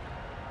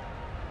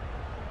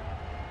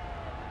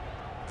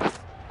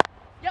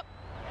 Yep.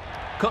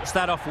 Cuts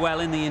that off well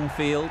in the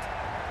infield.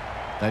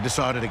 They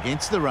decided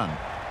against the run.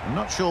 I'm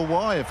not sure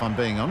why, if I'm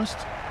being honest.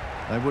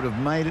 They would have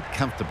made it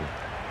comfortable.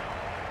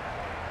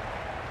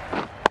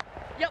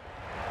 Yep.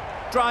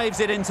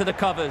 Drives it into the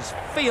covers.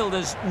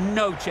 Fielders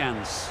no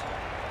chance.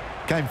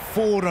 Came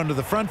forward onto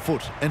the front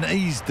foot and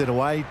eased it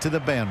away to the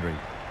boundary.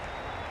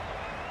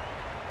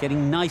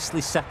 Getting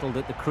nicely settled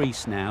at the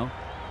crease now.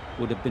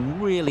 Would have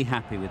been really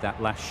happy with that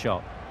last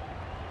shot.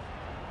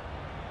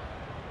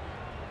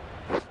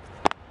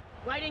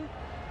 Waiting.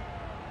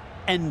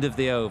 End of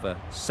the over.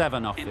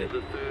 7 off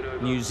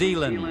it. New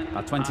Zealand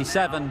are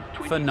 27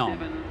 for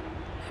none.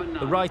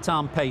 The right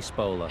arm pace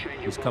bowler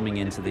is coming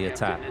into the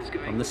attack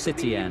from the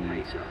city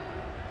end.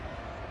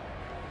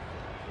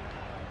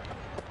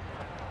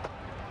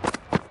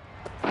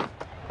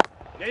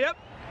 Yep.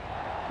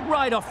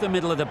 Right off the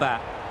middle of the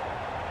bat.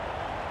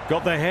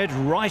 Got their head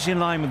right in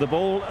line with the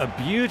ball. A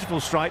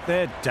beautiful strike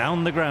there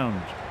down the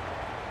ground.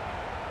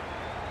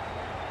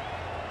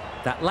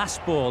 That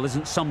last ball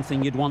isn't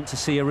something you'd want to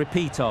see a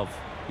repeat of.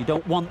 You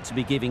don't want to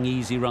be giving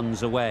easy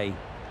runs away.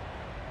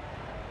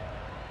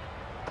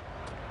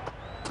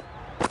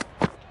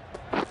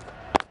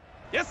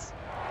 Yes.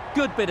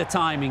 Good bit of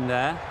timing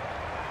there.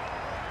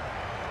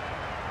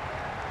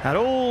 Had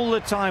all the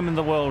time in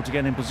the world to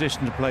get in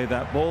position to play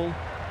that ball.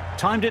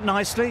 Timed it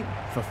nicely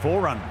for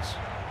 4 runs.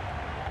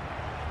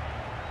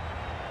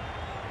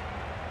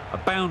 A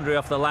boundary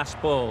off the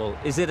last ball.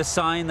 Is it a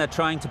sign they're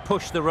trying to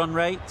push the run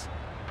rate?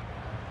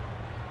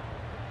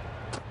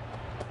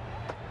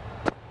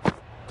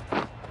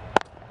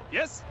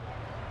 Yes.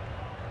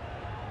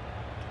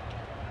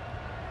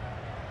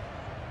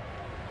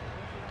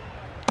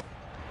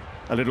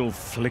 A little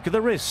flick of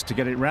the wrist to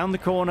get it round the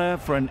corner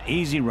for an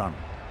easy run.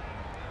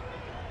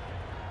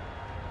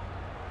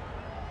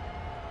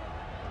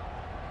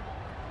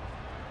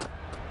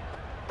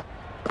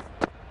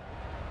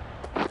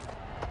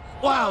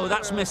 Wow,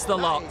 that's missed the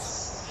lot.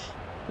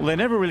 Well, they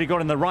never really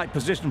got in the right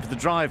position for the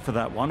drive for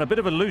that one. A bit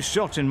of a loose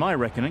shot in my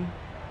reckoning.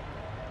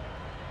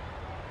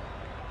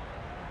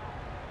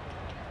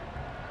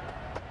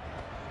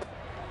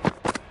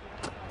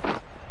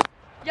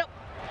 Yep.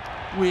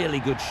 Really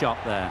good shot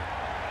there.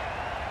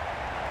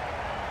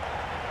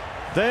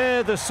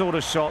 They're the sort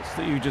of shots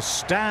that you just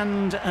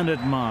stand and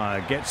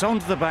admire. Gets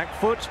onto the back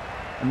foot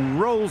and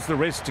rolls the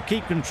wrist to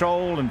keep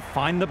control and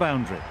find the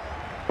boundary.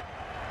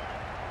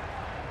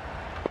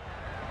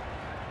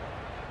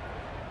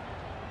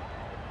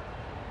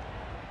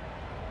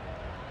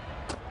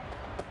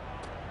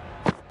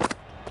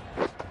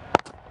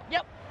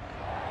 Yep.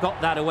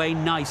 Got that away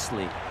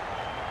nicely.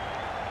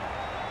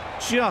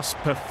 Just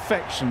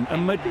perfection, a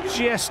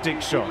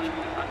majestic shot.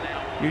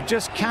 You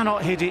just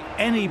cannot hit it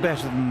any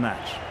better than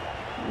that.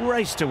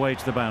 Raced away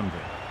to the boundary.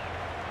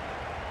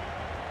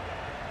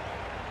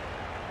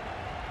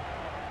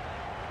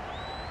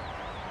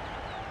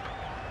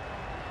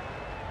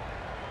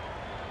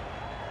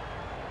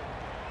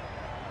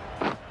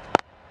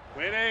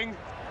 Waiting.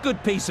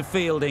 Good piece of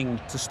fielding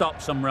to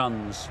stop some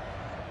runs.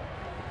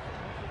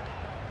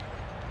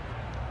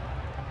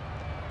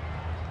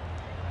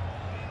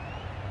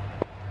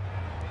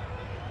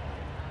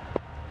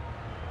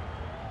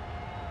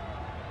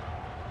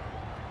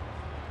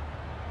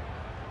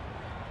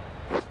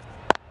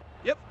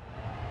 Yep.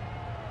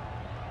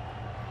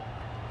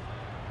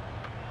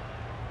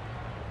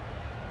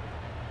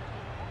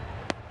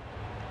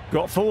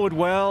 Got forward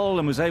well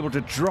and was able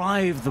to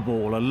drive the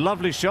ball. A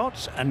lovely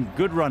shot and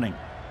good running.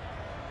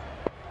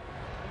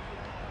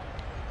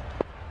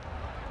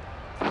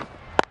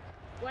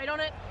 Wait on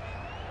it.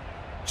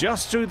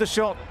 Just threw the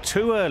shot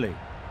too early.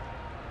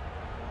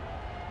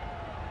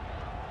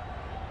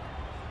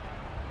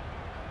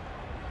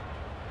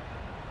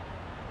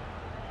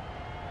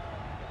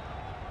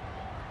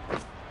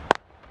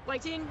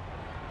 Waiting.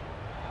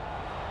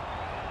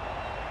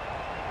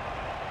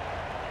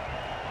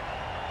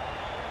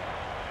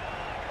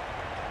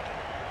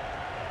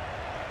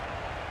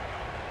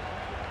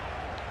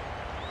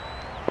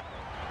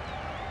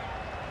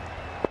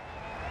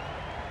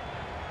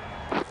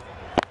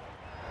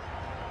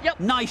 Yep.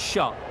 Nice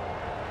shot.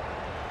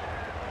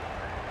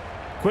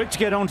 Quick to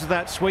get onto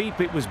that sweep.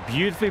 It was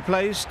beautifully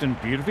placed and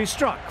beautifully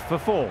struck for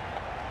 4.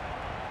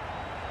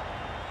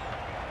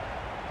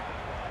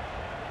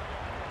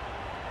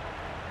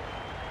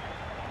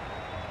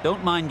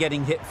 Don't mind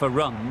getting hit for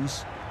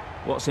runs.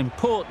 What's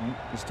important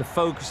is to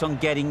focus on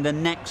getting the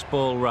next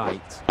ball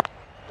right.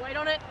 Wait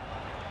on it.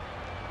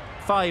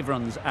 5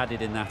 runs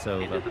added in that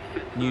over.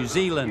 New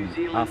Zealand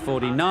are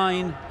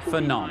 49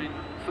 for none.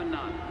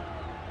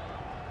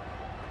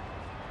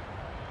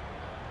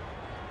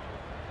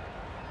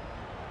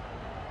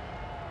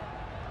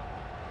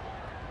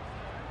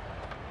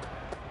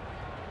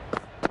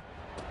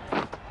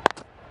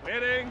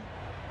 Hitting.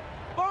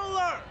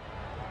 Bowler!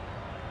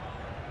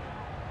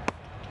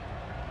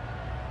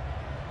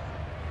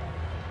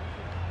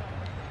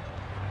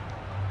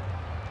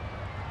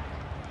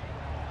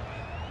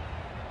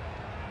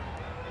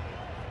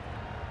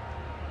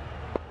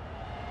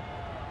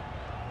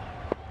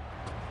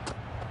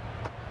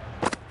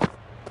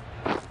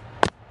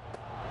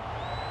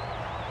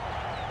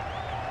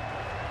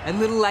 A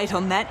little late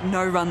on that,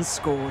 no runs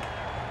scored.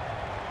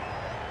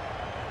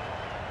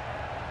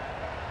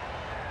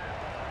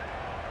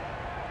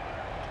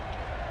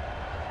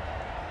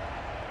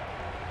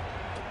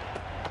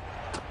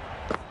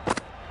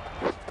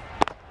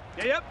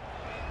 Yep.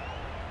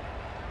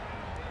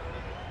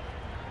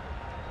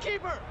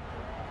 Keeper!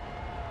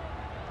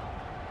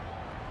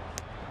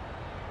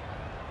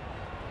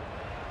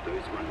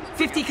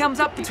 50 comes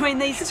up between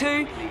these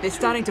two. They're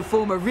starting to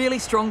form a really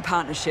strong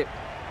partnership.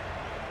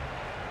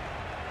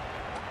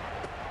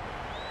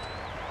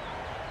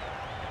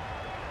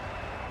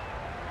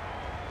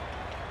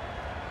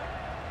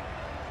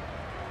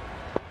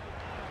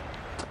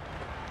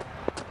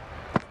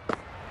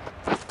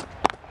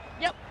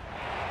 Yep.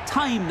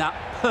 Time that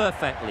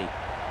perfectly.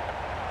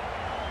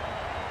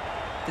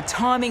 The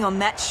timing on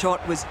that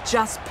shot was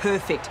just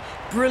perfect.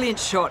 Brilliant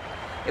shot.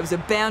 It was a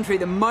boundary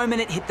the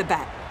moment it hit the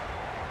bat.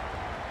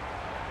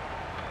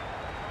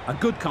 A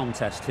good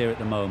contest here at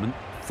the moment.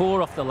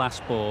 4 off the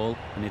last ball,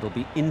 and it'll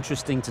be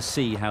interesting to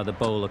see how the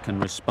bowler can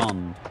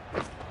respond.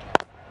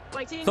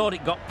 Waiting. Thought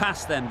it got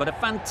past them, but a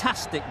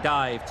fantastic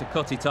dive to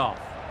cut it off.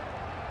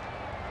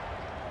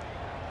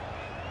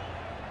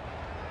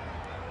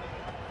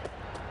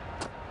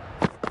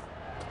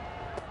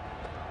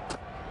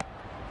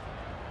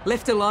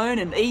 Left alone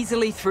and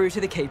easily through to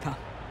the keeper.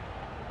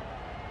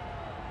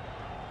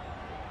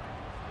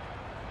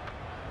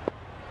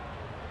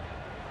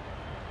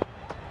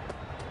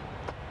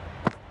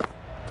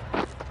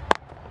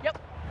 Yep.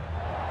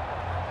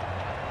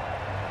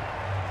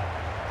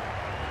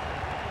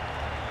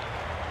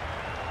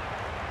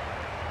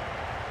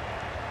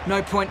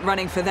 No point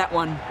running for that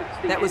one.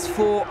 That was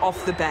 4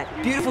 off the bat.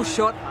 Beautiful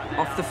shot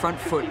off the front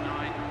foot.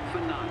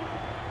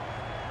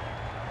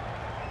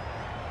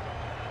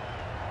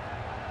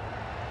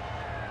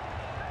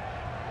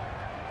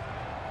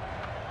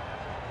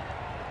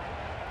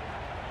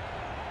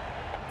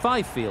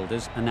 Five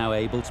fielders are now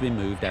able to be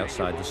moved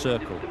outside the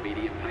circle.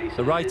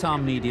 The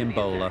right-arm medium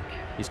bowler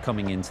is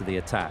coming into the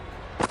attack.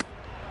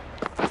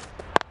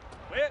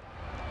 Wait.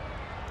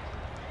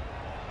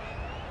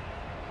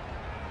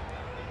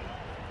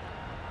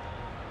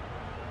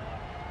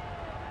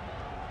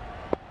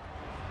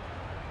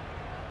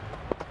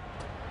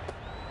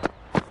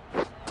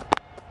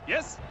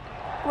 Yes.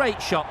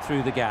 Great shot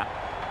through the gap.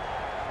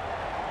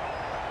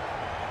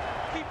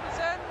 Keeper's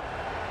in.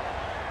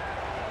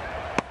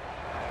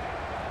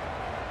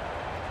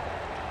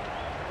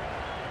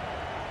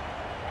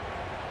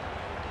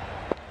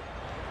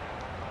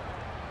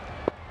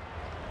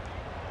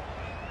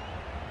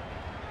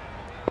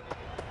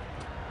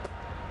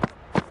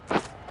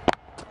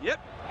 Yep.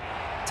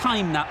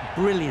 Timed that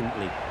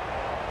brilliantly.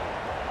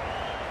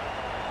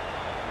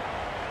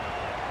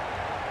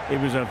 It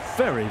was a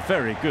very,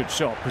 very good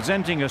shot,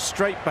 presenting a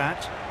straight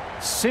bat,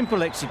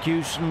 simple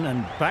execution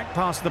and back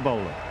past the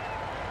bowler.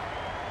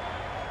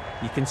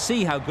 You can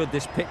see how good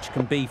this pitch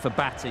can be for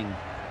batting.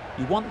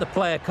 You want the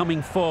player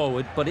coming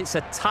forward, but it's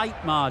a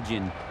tight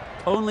margin.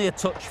 Only a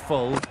touch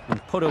full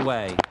and put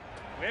away.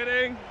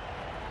 Waiting.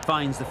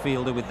 Finds the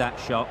fielder with that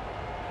shot.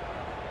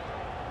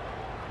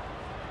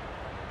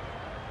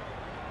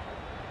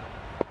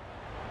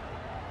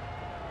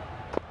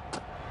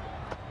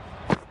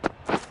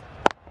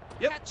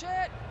 Yep. Catch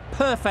it.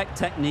 Perfect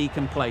technique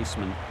and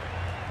placement.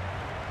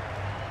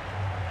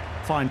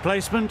 Fine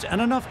placement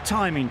and enough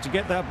timing to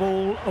get that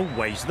ball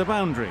away to the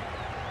boundary.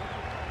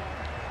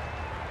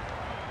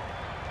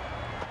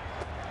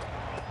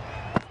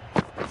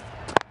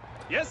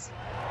 Yes.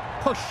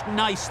 Pushed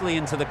nicely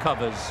into the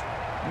covers.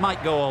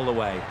 Might go all the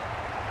way.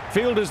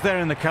 Fielders there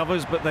in the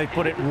covers, but they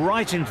put it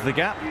right into the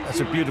gap.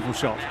 That's a beautiful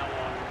shot.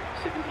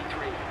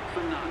 73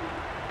 for none.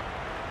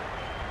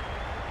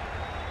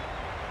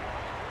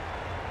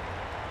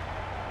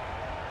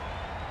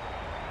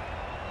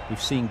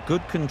 We've seen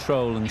good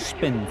control and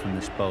spin from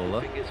this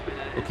bowler.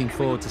 Looking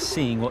forward to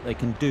seeing what they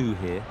can do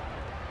here.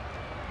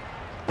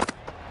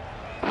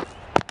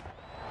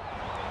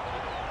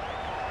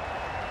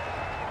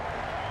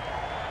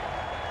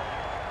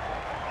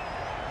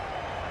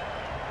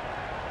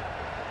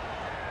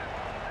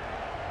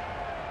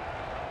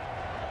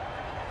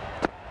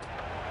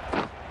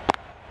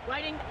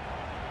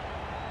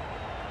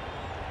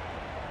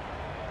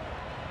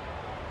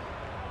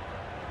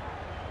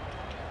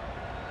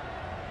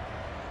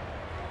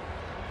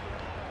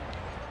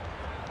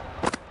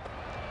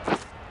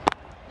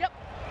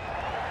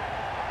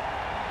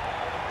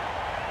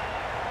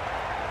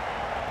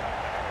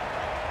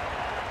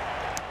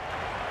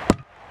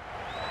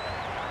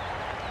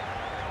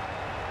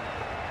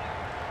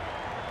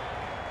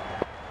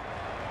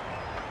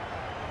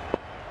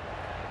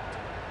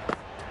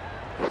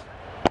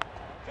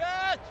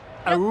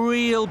 A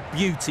real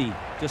beauty.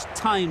 Just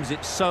times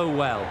it so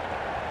well.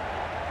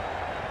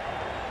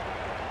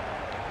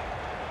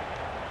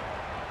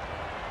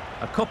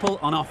 A couple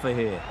on offer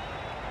here.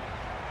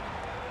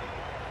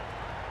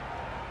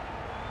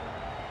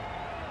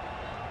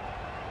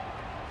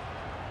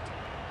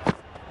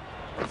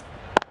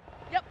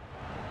 Yep.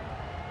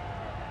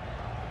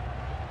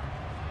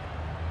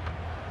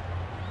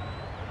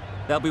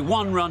 There'll be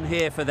one run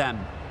here for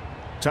them.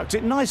 Tucked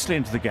it nicely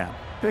into the gap.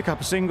 Pick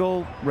up a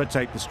single,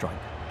 rotate the strike.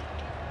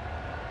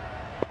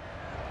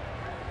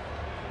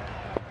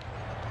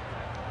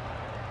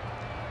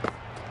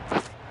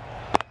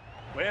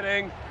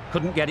 Winning.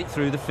 Couldn't get it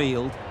through the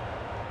field.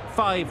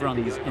 5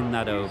 runs in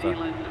that over.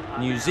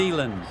 New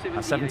Zealand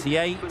are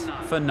 78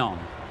 for none.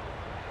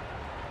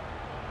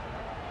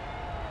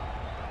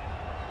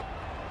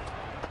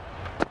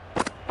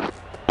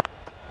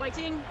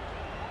 Waiting.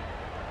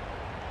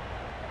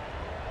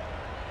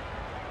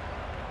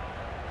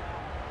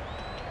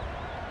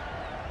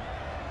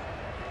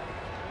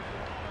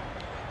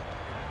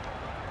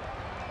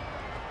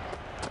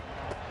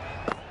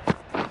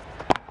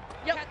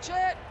 Yep. Catch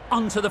it.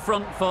 Onto the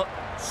front foot.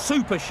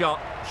 Super shot.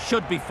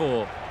 Should be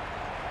 4.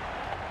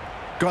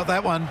 Got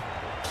that one.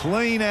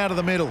 Clean out of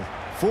the middle.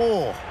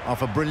 4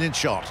 off a brilliant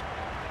shot.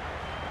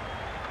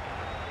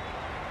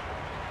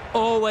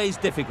 Always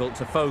difficult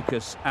to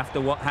focus after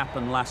what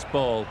happened last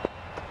ball,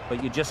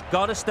 but you just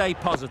got to stay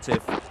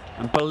positive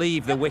and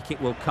believe the wicket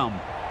will come.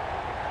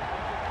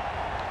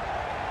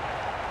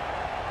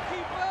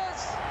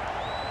 Keepers.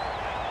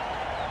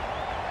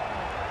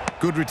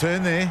 Good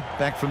return there,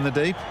 back from the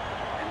deep.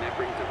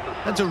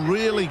 That's a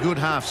really good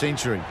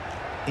half-century.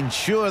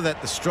 Ensure that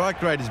the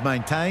strike rate is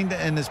maintained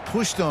and is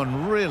pushed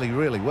on really,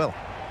 really well.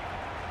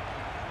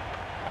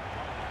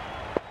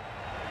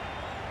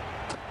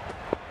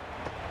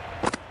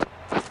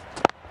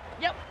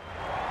 Yep.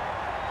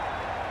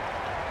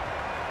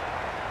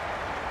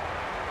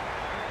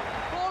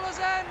 Ballers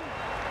in.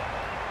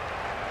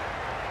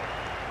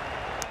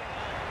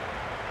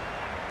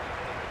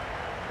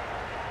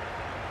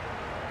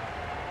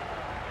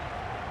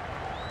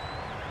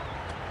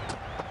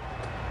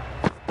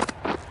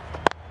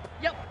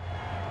 Yep.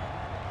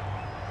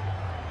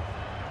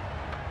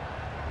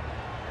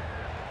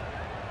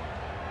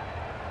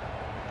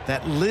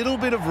 That little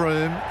bit of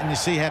room, and you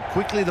see how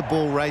quickly the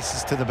ball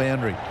races to the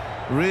boundary.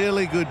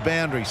 Really good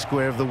boundary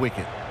square of the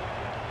wicket.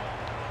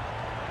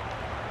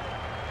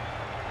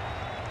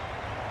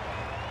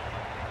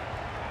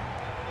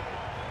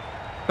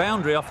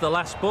 Boundary off the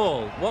last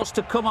ball. What's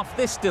to come off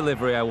this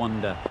delivery, I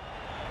wonder?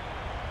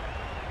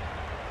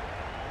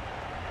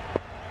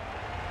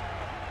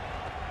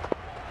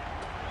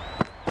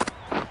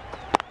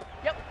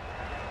 Yep.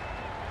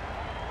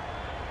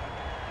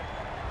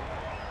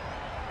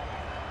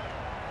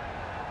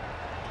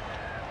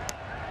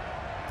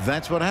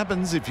 That's what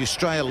happens if you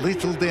stray a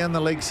little down the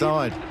leg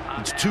side.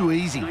 It's too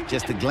easy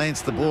just to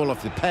glance the ball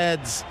off the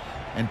pads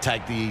and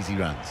take the easy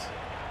runs.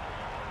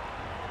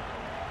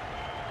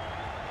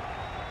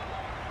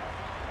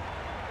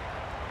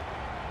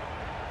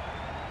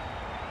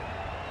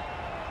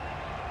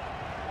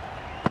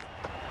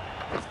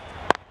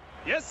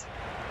 Yes.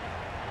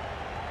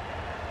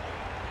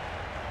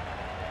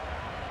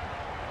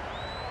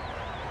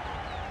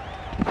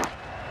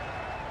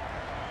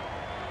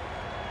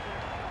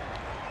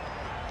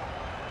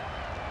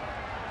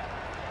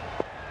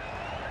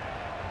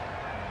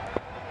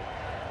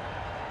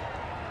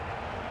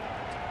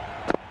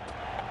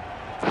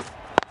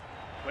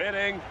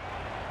 Winning.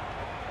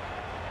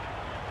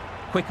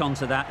 Quick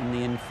onto that in the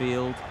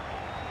infield.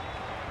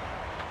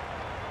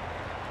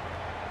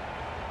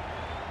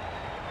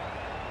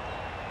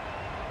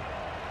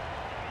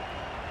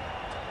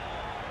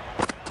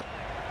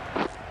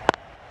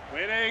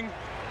 Winning.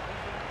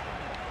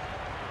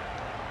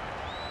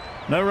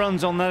 No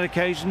runs on that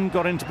occasion.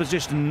 Got into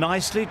position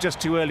nicely, just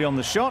too early on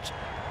the shot.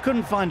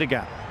 Couldn't find a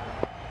gap.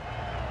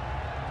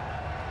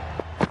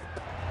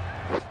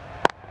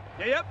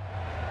 Yep.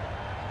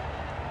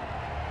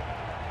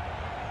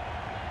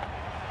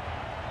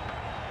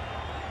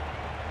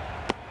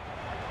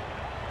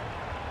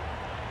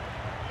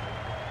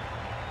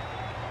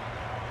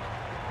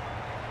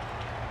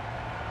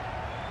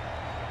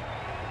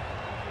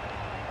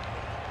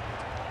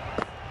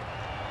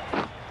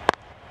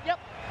 Yep.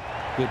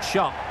 Good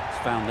shot. It's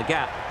found the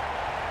gap.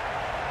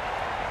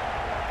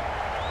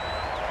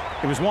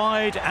 It was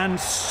wide and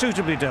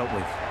suitably dealt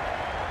with.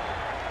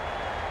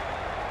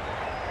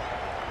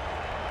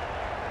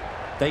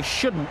 They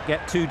shouldn't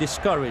get too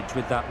discouraged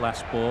with that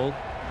last ball.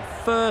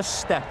 The first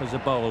step as a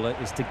bowler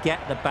is to get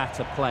the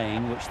batter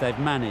playing, which they've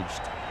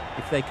managed.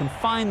 If they can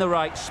find the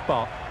right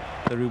spot,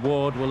 the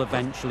reward will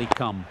eventually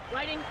come.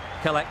 Waiting.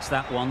 Collects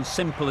that one,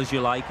 simple as you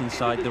like,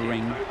 inside the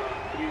ring.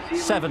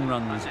 7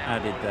 runs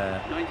added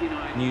there.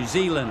 New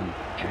Zealand,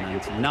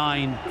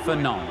 99 for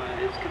none.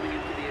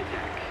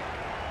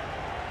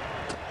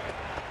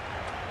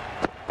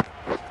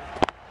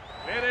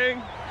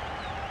 Winning.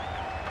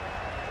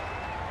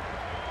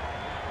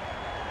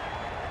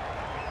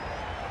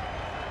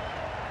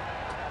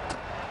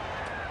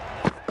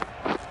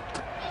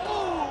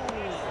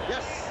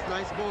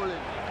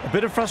 A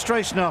bit of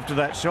frustration after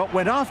that shot.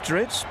 Went after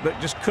it, but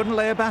just couldn't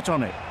lay a bat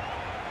on it.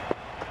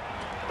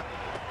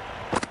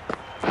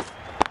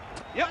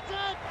 Yep.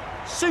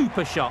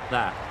 Super shot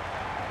that.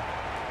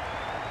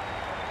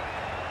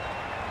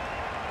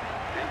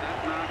 And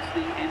that marks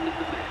the end of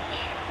the match.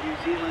 New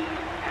Zealand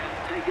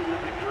have taken the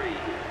victory.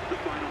 The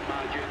final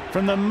margin.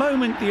 From the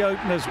moment the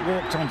openers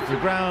walked onto the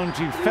ground,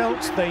 you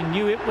felt they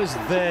knew it was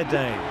their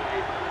day.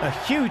 A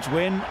huge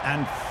win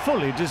and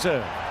fully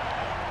deserved.